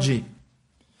analogy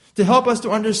to help us to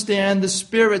understand the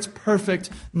Spirit's perfect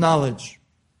knowledge.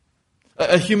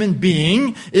 A human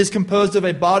being is composed of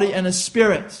a body and a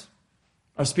spirit.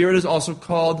 Our spirit is also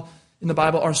called in the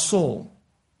Bible our soul.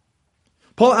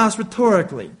 Paul asks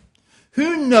rhetorically,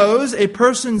 who knows a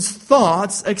person's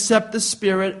thoughts except the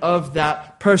spirit of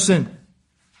that person?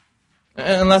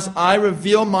 Unless I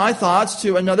reveal my thoughts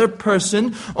to another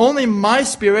person, only my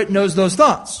spirit knows those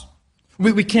thoughts.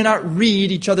 We cannot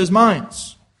read each other's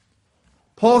minds.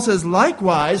 Paul says,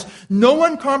 likewise, no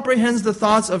one comprehends the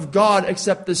thoughts of God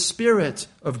except the Spirit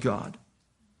of God.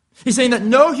 He's saying that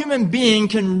no human being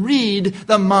can read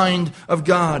the mind of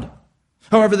God.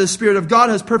 However, the Spirit of God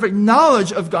has perfect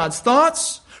knowledge of God's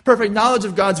thoughts, perfect knowledge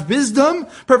of God's wisdom,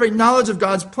 perfect knowledge of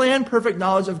God's plan, perfect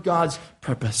knowledge of God's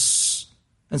purpose.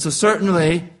 And so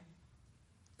certainly,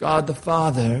 God the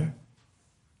Father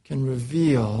can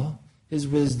reveal his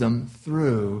wisdom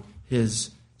through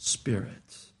his Spirit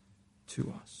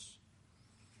to us.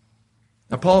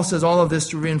 Now, Paul says all of this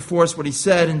to reinforce what he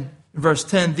said in verse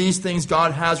 10. These things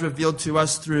God has revealed to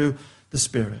us through the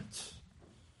Spirit.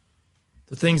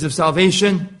 The things of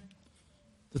salvation,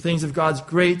 the things of God's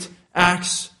great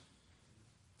acts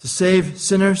to save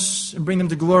sinners and bring them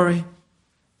to glory.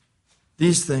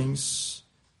 These things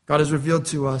God has revealed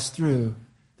to us through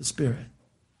the Spirit.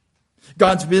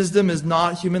 God's wisdom is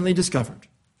not humanly discovered.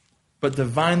 but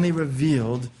divinely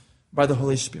revealed by the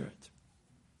Holy Spirit.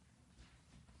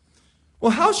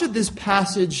 Well, how should this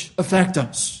passage affect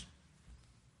us?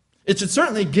 It should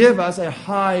certainly give us a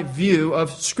high view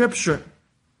of Scripture.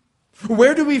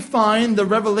 Where do we find the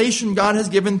revelation God has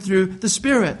given through the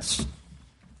Spirit?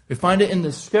 We find it in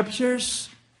the Scriptures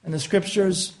and the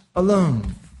Scriptures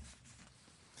alone.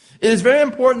 It is very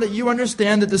important that you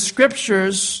understand that the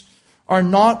Scriptures are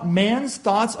not man's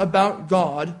thoughts about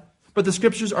God, but the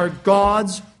Scriptures are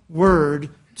God's word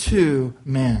to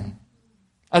man.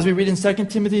 As we read in 2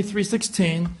 Timothy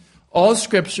 3:16, all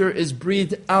Scripture is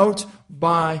breathed out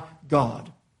by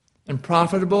God and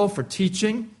profitable for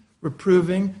teaching,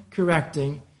 reproving,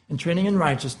 correcting, and training in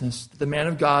righteousness, that the man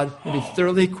of God may be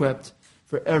thoroughly equipped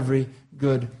for every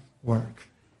good work.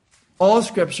 All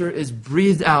Scripture is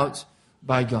breathed out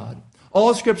by God.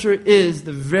 All Scripture is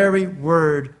the very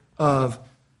word of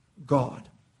God.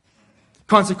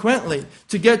 Consequently,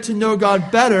 to get to know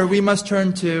God better, we must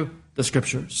turn to the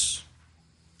Scriptures.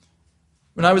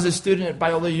 When I was a student at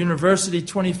Biola University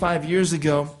 25 years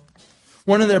ago,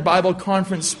 one of their Bible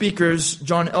conference speakers,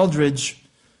 John Eldridge,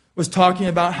 was talking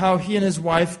about how he and his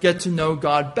wife get to know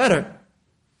God better.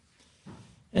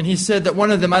 And he said that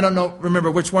one of them, I don't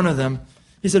remember which one of them,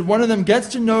 he said one of them gets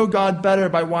to know God better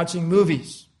by watching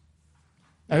movies.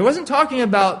 Now, he wasn't talking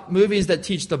about movies that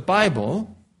teach the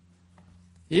Bible.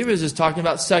 He was just talking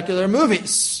about secular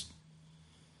movies.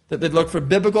 That they'd look for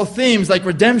biblical themes like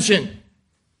redemption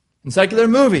in secular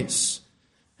movies.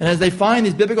 And as they find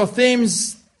these biblical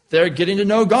themes, they're getting to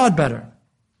know God better.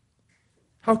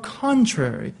 How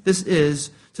contrary this is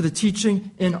to the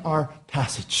teaching in our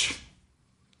passage.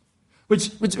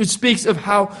 Which speaks of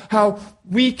how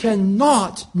we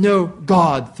cannot know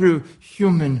God through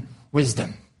human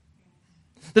wisdom.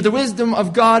 That the wisdom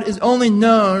of God is only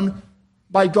known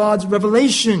by God's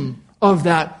revelation of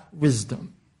that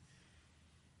wisdom.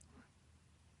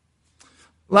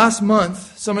 Last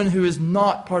month, someone who is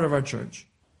not part of our church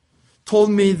told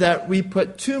me that we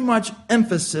put too much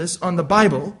emphasis on the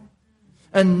Bible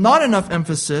and not enough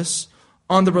emphasis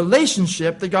on the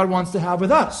relationship that God wants to have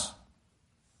with us.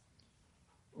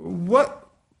 What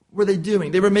were they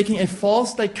doing? They were making a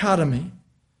false dichotomy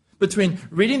between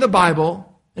reading the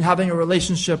Bible and having a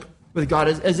relationship with God,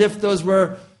 as if those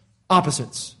were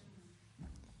opposites.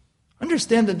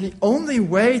 Understand that the only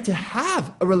way to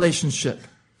have a relationship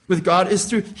with God is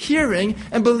through hearing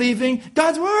and believing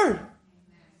God's Word.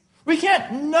 We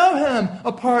can't know Him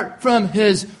apart from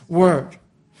His Word.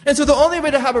 And so the only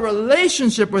way to have a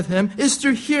relationship with Him is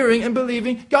through hearing and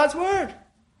believing God's Word.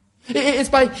 It's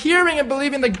by hearing and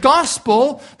believing the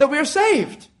gospel that we are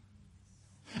saved.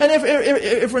 And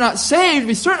if we're not saved,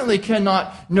 we certainly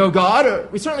cannot know God, or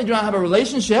we certainly do not have a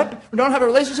relationship. We don't have a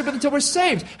relationship until we're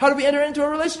saved. How do we enter into a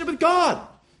relationship with God?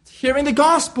 It's hearing the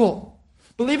gospel,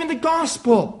 believing the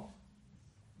gospel,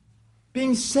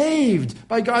 being saved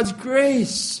by God's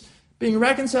grace, being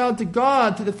reconciled to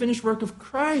God through the finished work of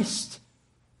Christ.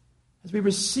 As we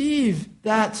receive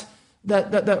the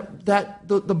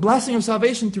blessing of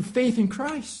salvation through faith in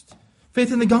Christ,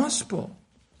 faith in the gospel.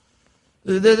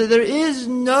 There is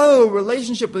no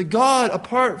relationship with God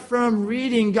apart from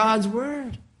reading God's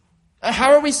Word.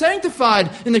 How are we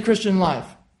sanctified in the Christian life?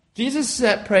 Jesus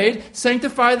prayed,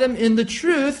 sanctify them in the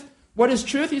truth. What is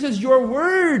truth? He says, your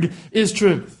Word is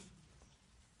truth.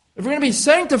 If we're going to be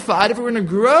sanctified, if we're going to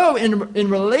grow in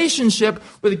relationship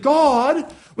with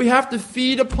God, we have to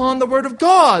feed upon the Word of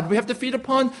God. We have to feed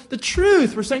upon the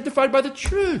truth. We're sanctified by the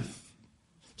truth.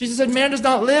 Jesus said, man does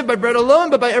not live by bread alone,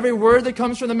 but by every word that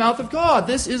comes from the mouth of God.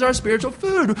 This is our spiritual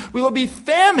food. We will be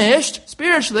famished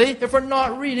spiritually if we're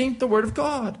not reading the Word of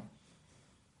God.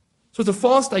 So it's a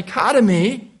false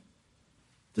dichotomy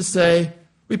to say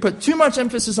we put too much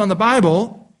emphasis on the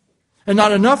Bible and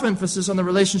not enough emphasis on the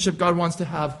relationship God wants to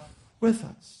have with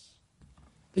us.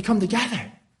 They come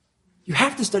together. You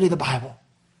have to study the Bible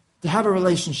to have a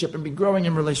relationship and be growing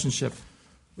in relationship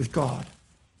with God.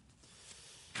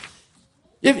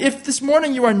 If this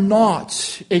morning you are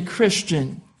not a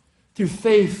Christian through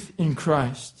faith in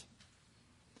Christ,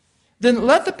 then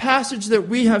let the passage that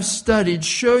we have studied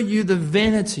show you the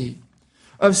vanity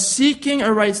of seeking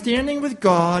a right standing with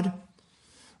God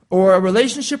or a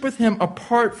relationship with Him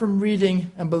apart from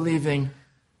reading and believing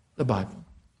the Bible.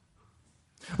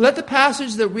 Let the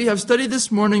passage that we have studied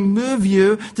this morning move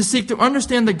you to seek to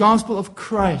understand the gospel of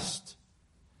Christ.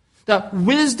 That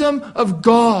wisdom of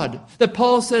God that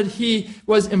Paul said he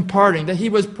was imparting, that he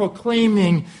was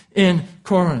proclaiming in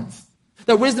Corinth.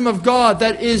 That wisdom of God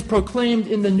that is proclaimed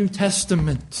in the New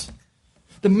Testament.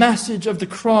 The message of the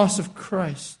cross of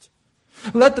Christ.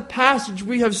 Let the passage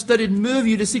we have studied move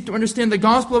you to seek to understand the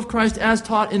gospel of Christ as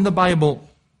taught in the Bible,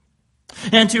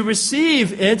 and to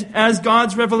receive it as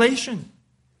God's revelation,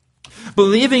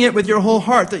 believing it with your whole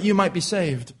heart that you might be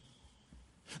saved.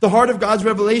 The heart of God's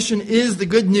revelation is the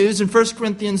good news in 1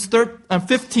 Corinthians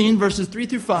 15, verses 3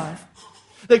 through 5,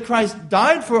 that Christ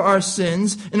died for our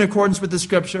sins in accordance with the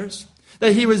Scriptures,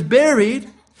 that He was buried,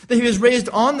 that He was raised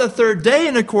on the third day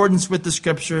in accordance with the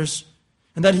Scriptures,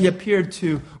 and that He appeared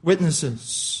to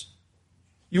witnesses.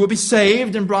 You will be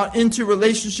saved and brought into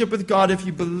relationship with God if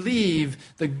you believe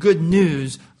the good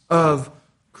news of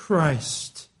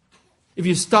Christ. If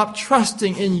you stop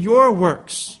trusting in your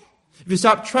works, if you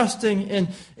stop trusting in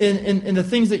the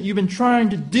things that you've been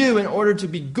trying to do in order to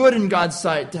be good in God's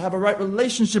sight, to have a right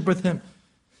relationship with Him,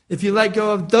 if you let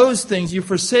go of those things, you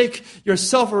forsake your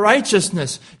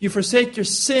self-righteousness, you forsake your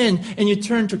sin, and you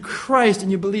turn to Christ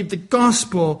and you believe the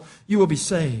gospel, you will be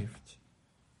saved.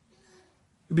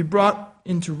 You'll be brought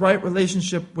into right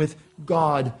relationship with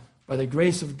God by the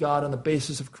grace of God on the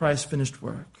basis of Christ's finished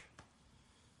work.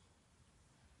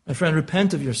 My friend,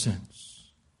 repent of your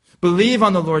sins. Believe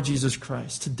on the Lord Jesus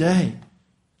Christ today,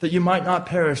 that you might not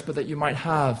perish, but that you might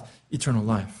have eternal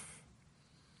life.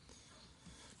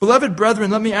 Beloved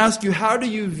brethren, let me ask you, how do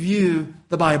you view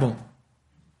the Bible?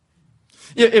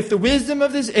 If the wisdom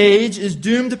of this age is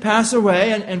doomed to pass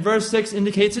away, and verse 6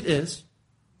 indicates it is,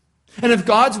 and if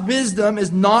God's wisdom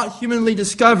is not humanly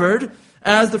discovered,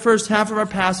 as the first half of our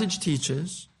passage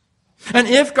teaches, and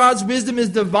if God's wisdom is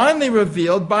divinely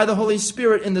revealed by the Holy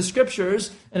Spirit in the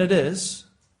Scriptures, and it is,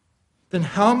 then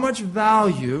how much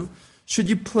value should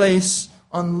you place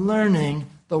on learning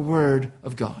the Word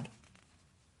of God?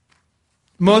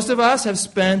 Most of us have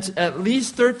spent at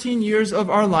least 13 years of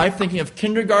our life, thinking of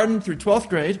kindergarten through 12th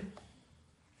grade,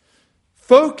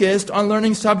 focused on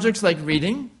learning subjects like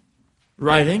reading,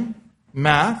 writing,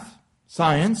 math,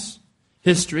 science,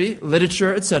 history,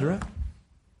 literature, etc.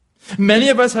 Many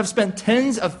of us have spent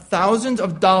tens of thousands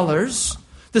of dollars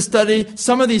to study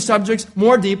some of these subjects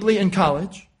more deeply in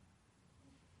college.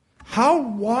 How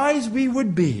wise we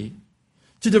would be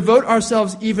to devote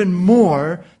ourselves even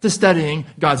more to studying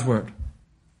God's Word.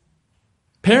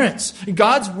 Parents,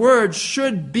 God's Word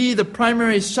should be the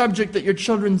primary subject that your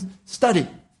children study.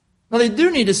 Now, they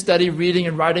do need to study reading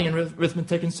and writing and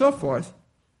arithmetic and so forth,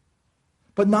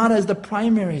 but not as the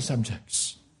primary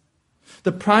subjects.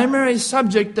 The primary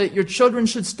subject that your children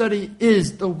should study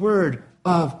is the Word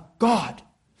of God.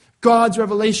 God's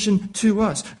revelation to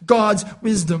us. God's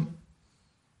wisdom.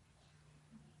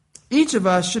 Each of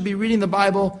us should be reading the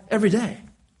Bible every day.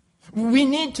 We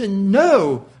need to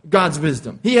know God's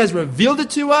wisdom. He has revealed it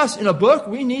to us in a book.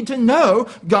 We need to know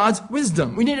God's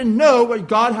wisdom. We need to know what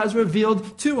God has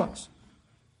revealed to us.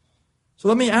 So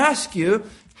let me ask you,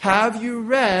 have you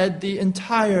read the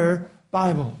entire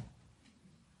Bible?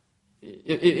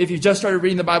 If you just started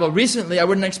reading the Bible recently, I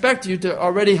wouldn't expect you to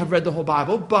already have read the whole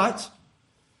Bible. But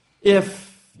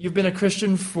if you've been a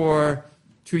Christian for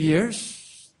 2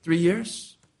 years, 3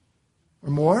 years, or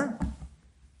more,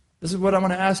 this is what I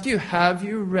want to ask you. Have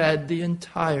you read the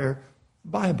entire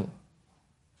Bible?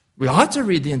 We ought to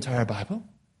read the entire Bible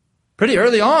pretty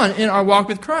early on in our walk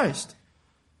with Christ.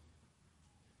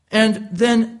 And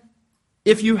then,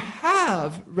 if you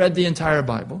have read the entire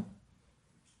Bible,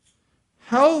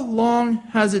 how long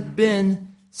has it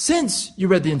been since you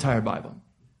read the entire Bible?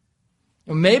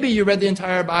 Well, maybe you read the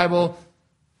entire Bible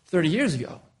 30 years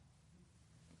ago.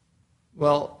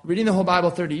 Well, reading the whole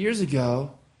Bible 30 years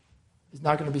ago is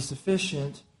not going to be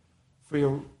sufficient for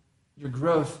your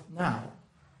growth now.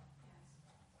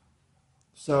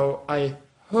 So I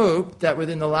hope that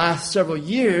within the last several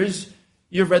years,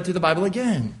 you've read through the Bible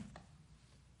again.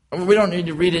 We don't need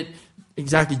to read it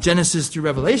exactly Genesis through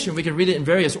Revelation. We can read it in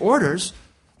various orders,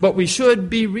 but we should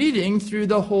be reading through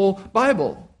the whole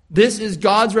Bible. This is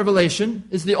God's revelation.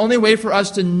 It's the only way for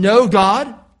us to know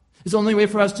God. It's the only way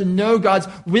for us to know God's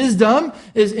wisdom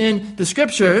is in the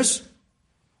Scriptures.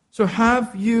 So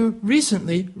have you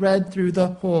recently read through the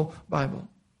whole Bible?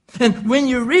 And when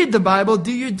you read the Bible,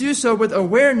 do you do so with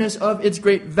awareness of its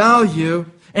great value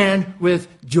and with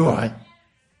joy?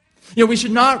 We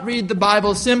should not read the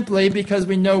Bible simply because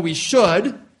we know we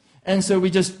should, and so we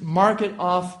just mark it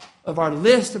off of our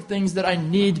list of things that I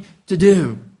need to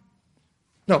do.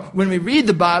 No, when we read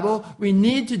the Bible, we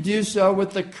need to do so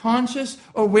with the conscious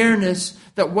awareness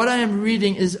that what I am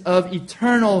reading is of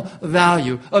eternal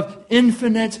value, of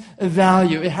infinite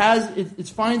value. It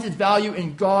finds its value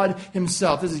in God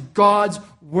Himself. This is God's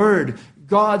Word,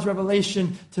 God's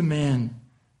revelation to man.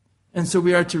 And so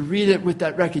we are to read it with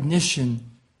that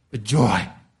recognition, with joy,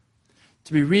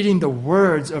 to be reading the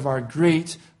words of our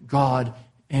great God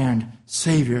and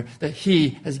Savior that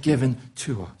He has given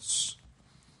to us.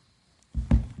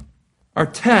 Our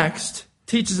text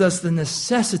teaches us the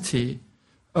necessity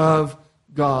of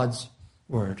God's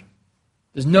Word.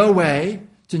 There's no way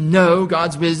to know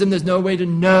God's wisdom. There's no way to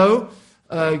know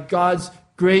God's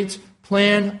great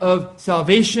plan of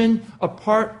salvation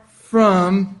apart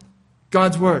from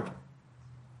God's Word.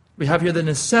 We have here the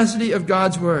necessity of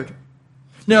God's Word.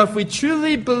 Now, if we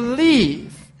truly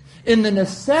believe in the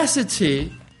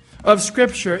necessity of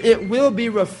Scripture, it will be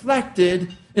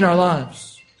reflected in our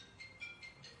lives.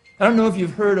 I don't know if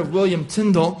you've heard of William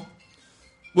Tyndale.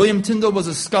 William Tyndale was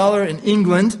a scholar in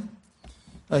England.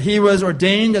 He was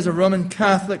ordained as a Roman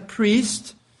Catholic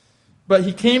priest, but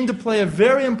he came to play a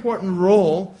very important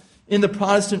role in the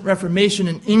Protestant Reformation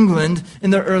in England in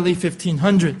the early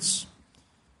 1500s.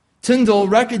 Tyndale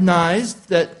recognized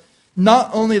that not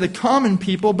only the common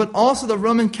people, but also the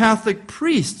Roman Catholic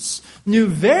priests knew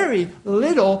very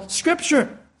little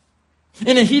Scripture.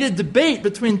 In a heated debate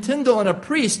between Tyndale and a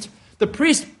priest, the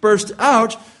priest burst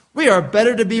out, "We are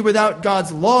better to be without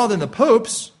God's law than the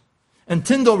Pope's." And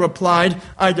Tyndale replied,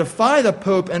 "I defy the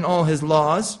Pope and all his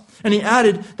laws." And he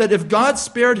added that if God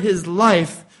spared his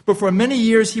life, before many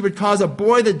years he would cause a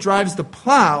boy that drives the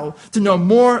plow to know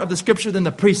more of the Scripture than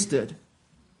the priest did.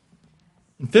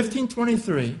 In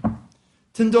 1523,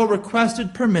 Tyndale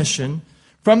requested permission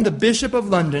from the Bishop of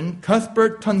London,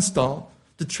 Cuthbert Tunstall,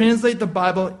 to translate the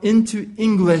Bible into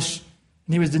English,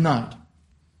 and he was denied.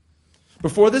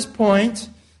 Before this point,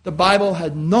 the Bible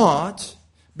had not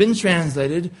been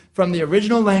translated from the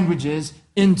original languages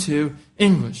into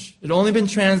English. It had only been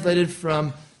translated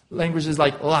from languages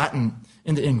like Latin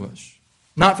into English,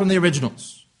 not from the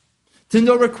originals.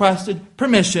 Tyndale requested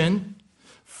permission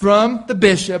from the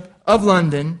Bishop of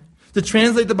London to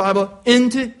translate the Bible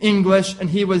into English,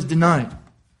 and he was denied.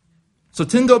 So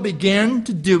Tyndale began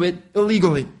to do it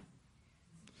illegally.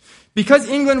 Because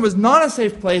England was not a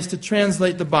safe place to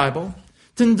translate the Bible,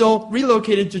 Tyndale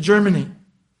relocated to Germany.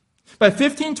 By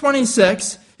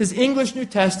 1526, his English New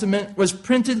Testament was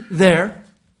printed there,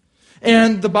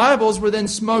 and the Bibles were then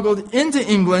smuggled into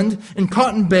England in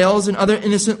cotton bales and other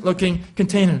innocent-looking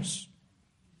containers.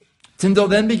 Tyndale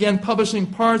then began publishing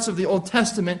parts of the Old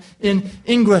Testament in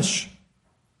English.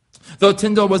 Though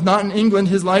Tyndale was not in England,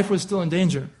 his life was still in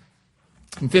danger.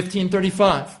 In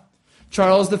 1535,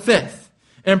 Charles V,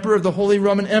 Emperor of the Holy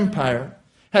Roman Empire,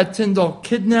 had Tyndale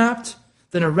kidnapped,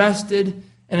 then arrested,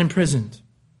 and imprisoned.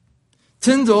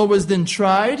 Tyndale was then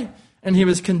tried, and he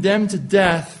was condemned to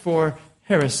death for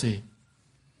heresy.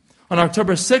 On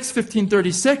October 6,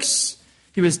 1536,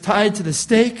 he was tied to the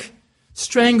stake,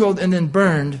 strangled, and then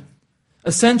burned,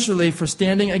 essentially for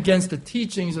standing against the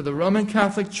teachings of the Roman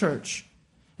Catholic Church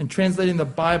and translating the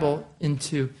Bible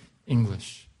into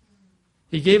English.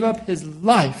 He gave up his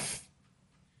life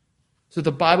so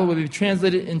the Bible would be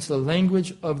translated into the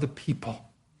language of the people,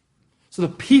 so the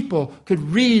people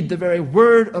could read the very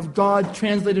Word of God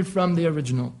translated from the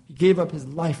original. He gave up his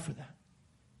life for that.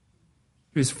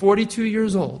 He was 42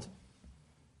 years old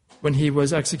when he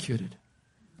was executed.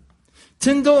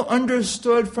 Tyndale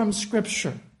understood from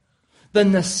Scripture the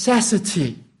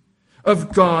necessity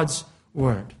of God's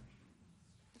Word.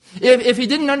 If he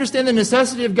didn't understand the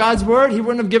necessity of God's Word, he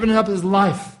wouldn't have given up his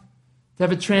life to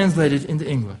have it translated into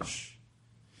English.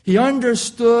 He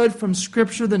understood from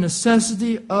Scripture the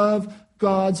necessity of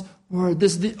God's Word.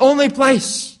 This is the only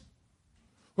place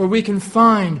where we can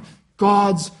find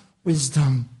God's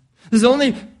wisdom. This is the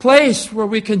only place where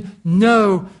we can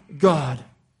know God.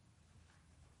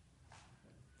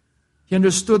 He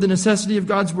understood the necessity of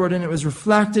God's Word, and it was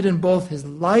reflected in both his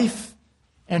life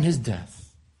and his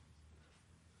death.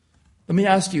 Let me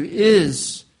ask you,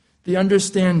 is the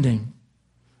understanding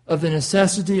of the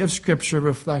necessity of Scripture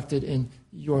reflected in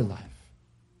your life?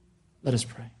 Let us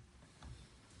pray.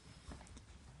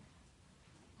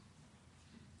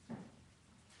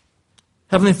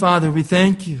 Heavenly Father, we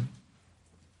thank you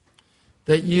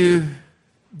that you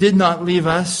did not leave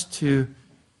us to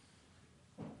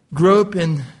grope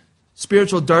in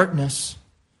spiritual darkness,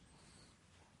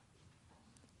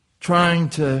 trying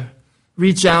to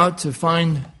reach out to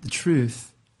find the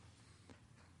truth.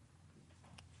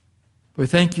 But we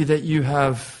thank you that you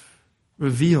have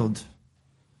revealed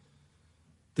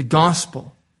the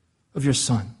gospel of your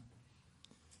Son.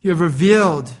 You have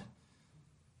revealed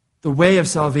the way of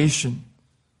salvation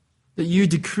that you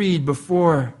decreed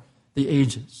before the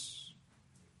ages.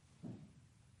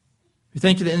 We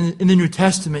thank you that in the New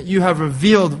Testament you have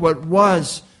revealed what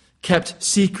was kept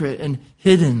secret and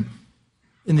hidden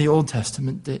in the Old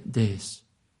Testament days.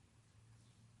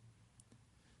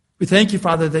 We thank you,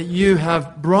 Father, that you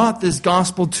have brought this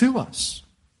gospel to us.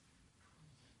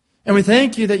 And we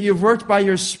thank you that you've worked by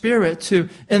your Spirit to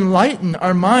enlighten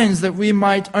our minds that we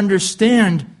might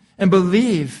understand and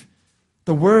believe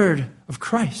the word of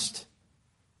Christ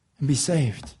and be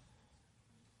saved.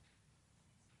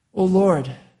 O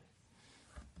Lord,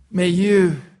 may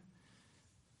you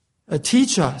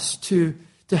teach us to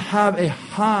have a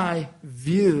high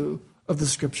view of the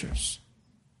Scriptures.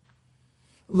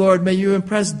 Lord, may you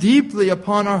impress deeply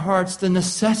upon our hearts the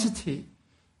necessity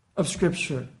of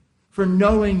Scripture for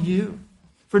knowing you,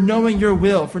 for knowing your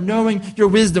will, for knowing your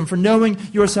wisdom, for knowing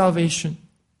your salvation.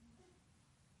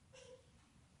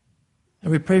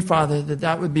 And we pray, Father, that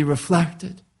that would be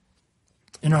reflected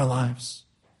in our lives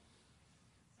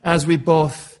as we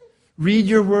both read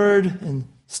your word and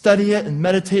study it and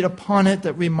meditate upon it,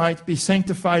 that we might be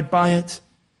sanctified by it.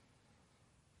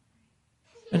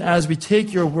 And as we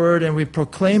take your word and we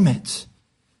proclaim it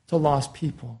to lost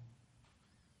people.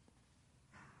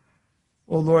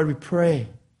 Oh Lord, we pray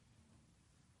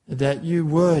that you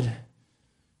would,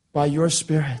 by your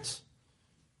Spirit,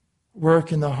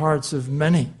 work in the hearts of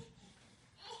many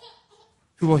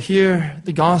who will hear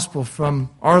the gospel from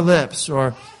our lips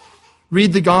or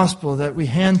read the gospel that we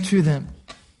hand to them.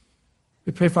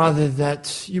 We pray, Father,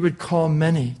 that you would call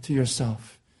many to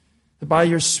yourself. That by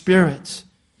your Spirit,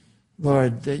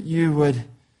 Lord, that you would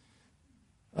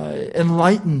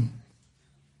enlighten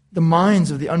the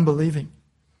minds of the unbelieving,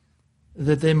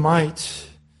 that they might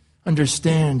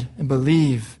understand and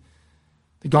believe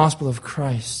the gospel of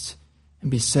Christ and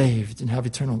be saved and have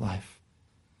eternal life.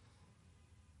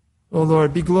 Oh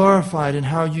Lord, be glorified in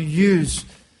how you use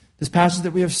this passage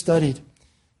that we have studied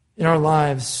in our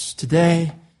lives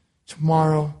today,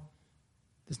 tomorrow,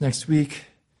 this next week,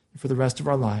 and for the rest of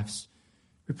our lives.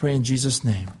 We pray in Jesus'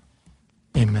 name.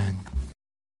 Amen.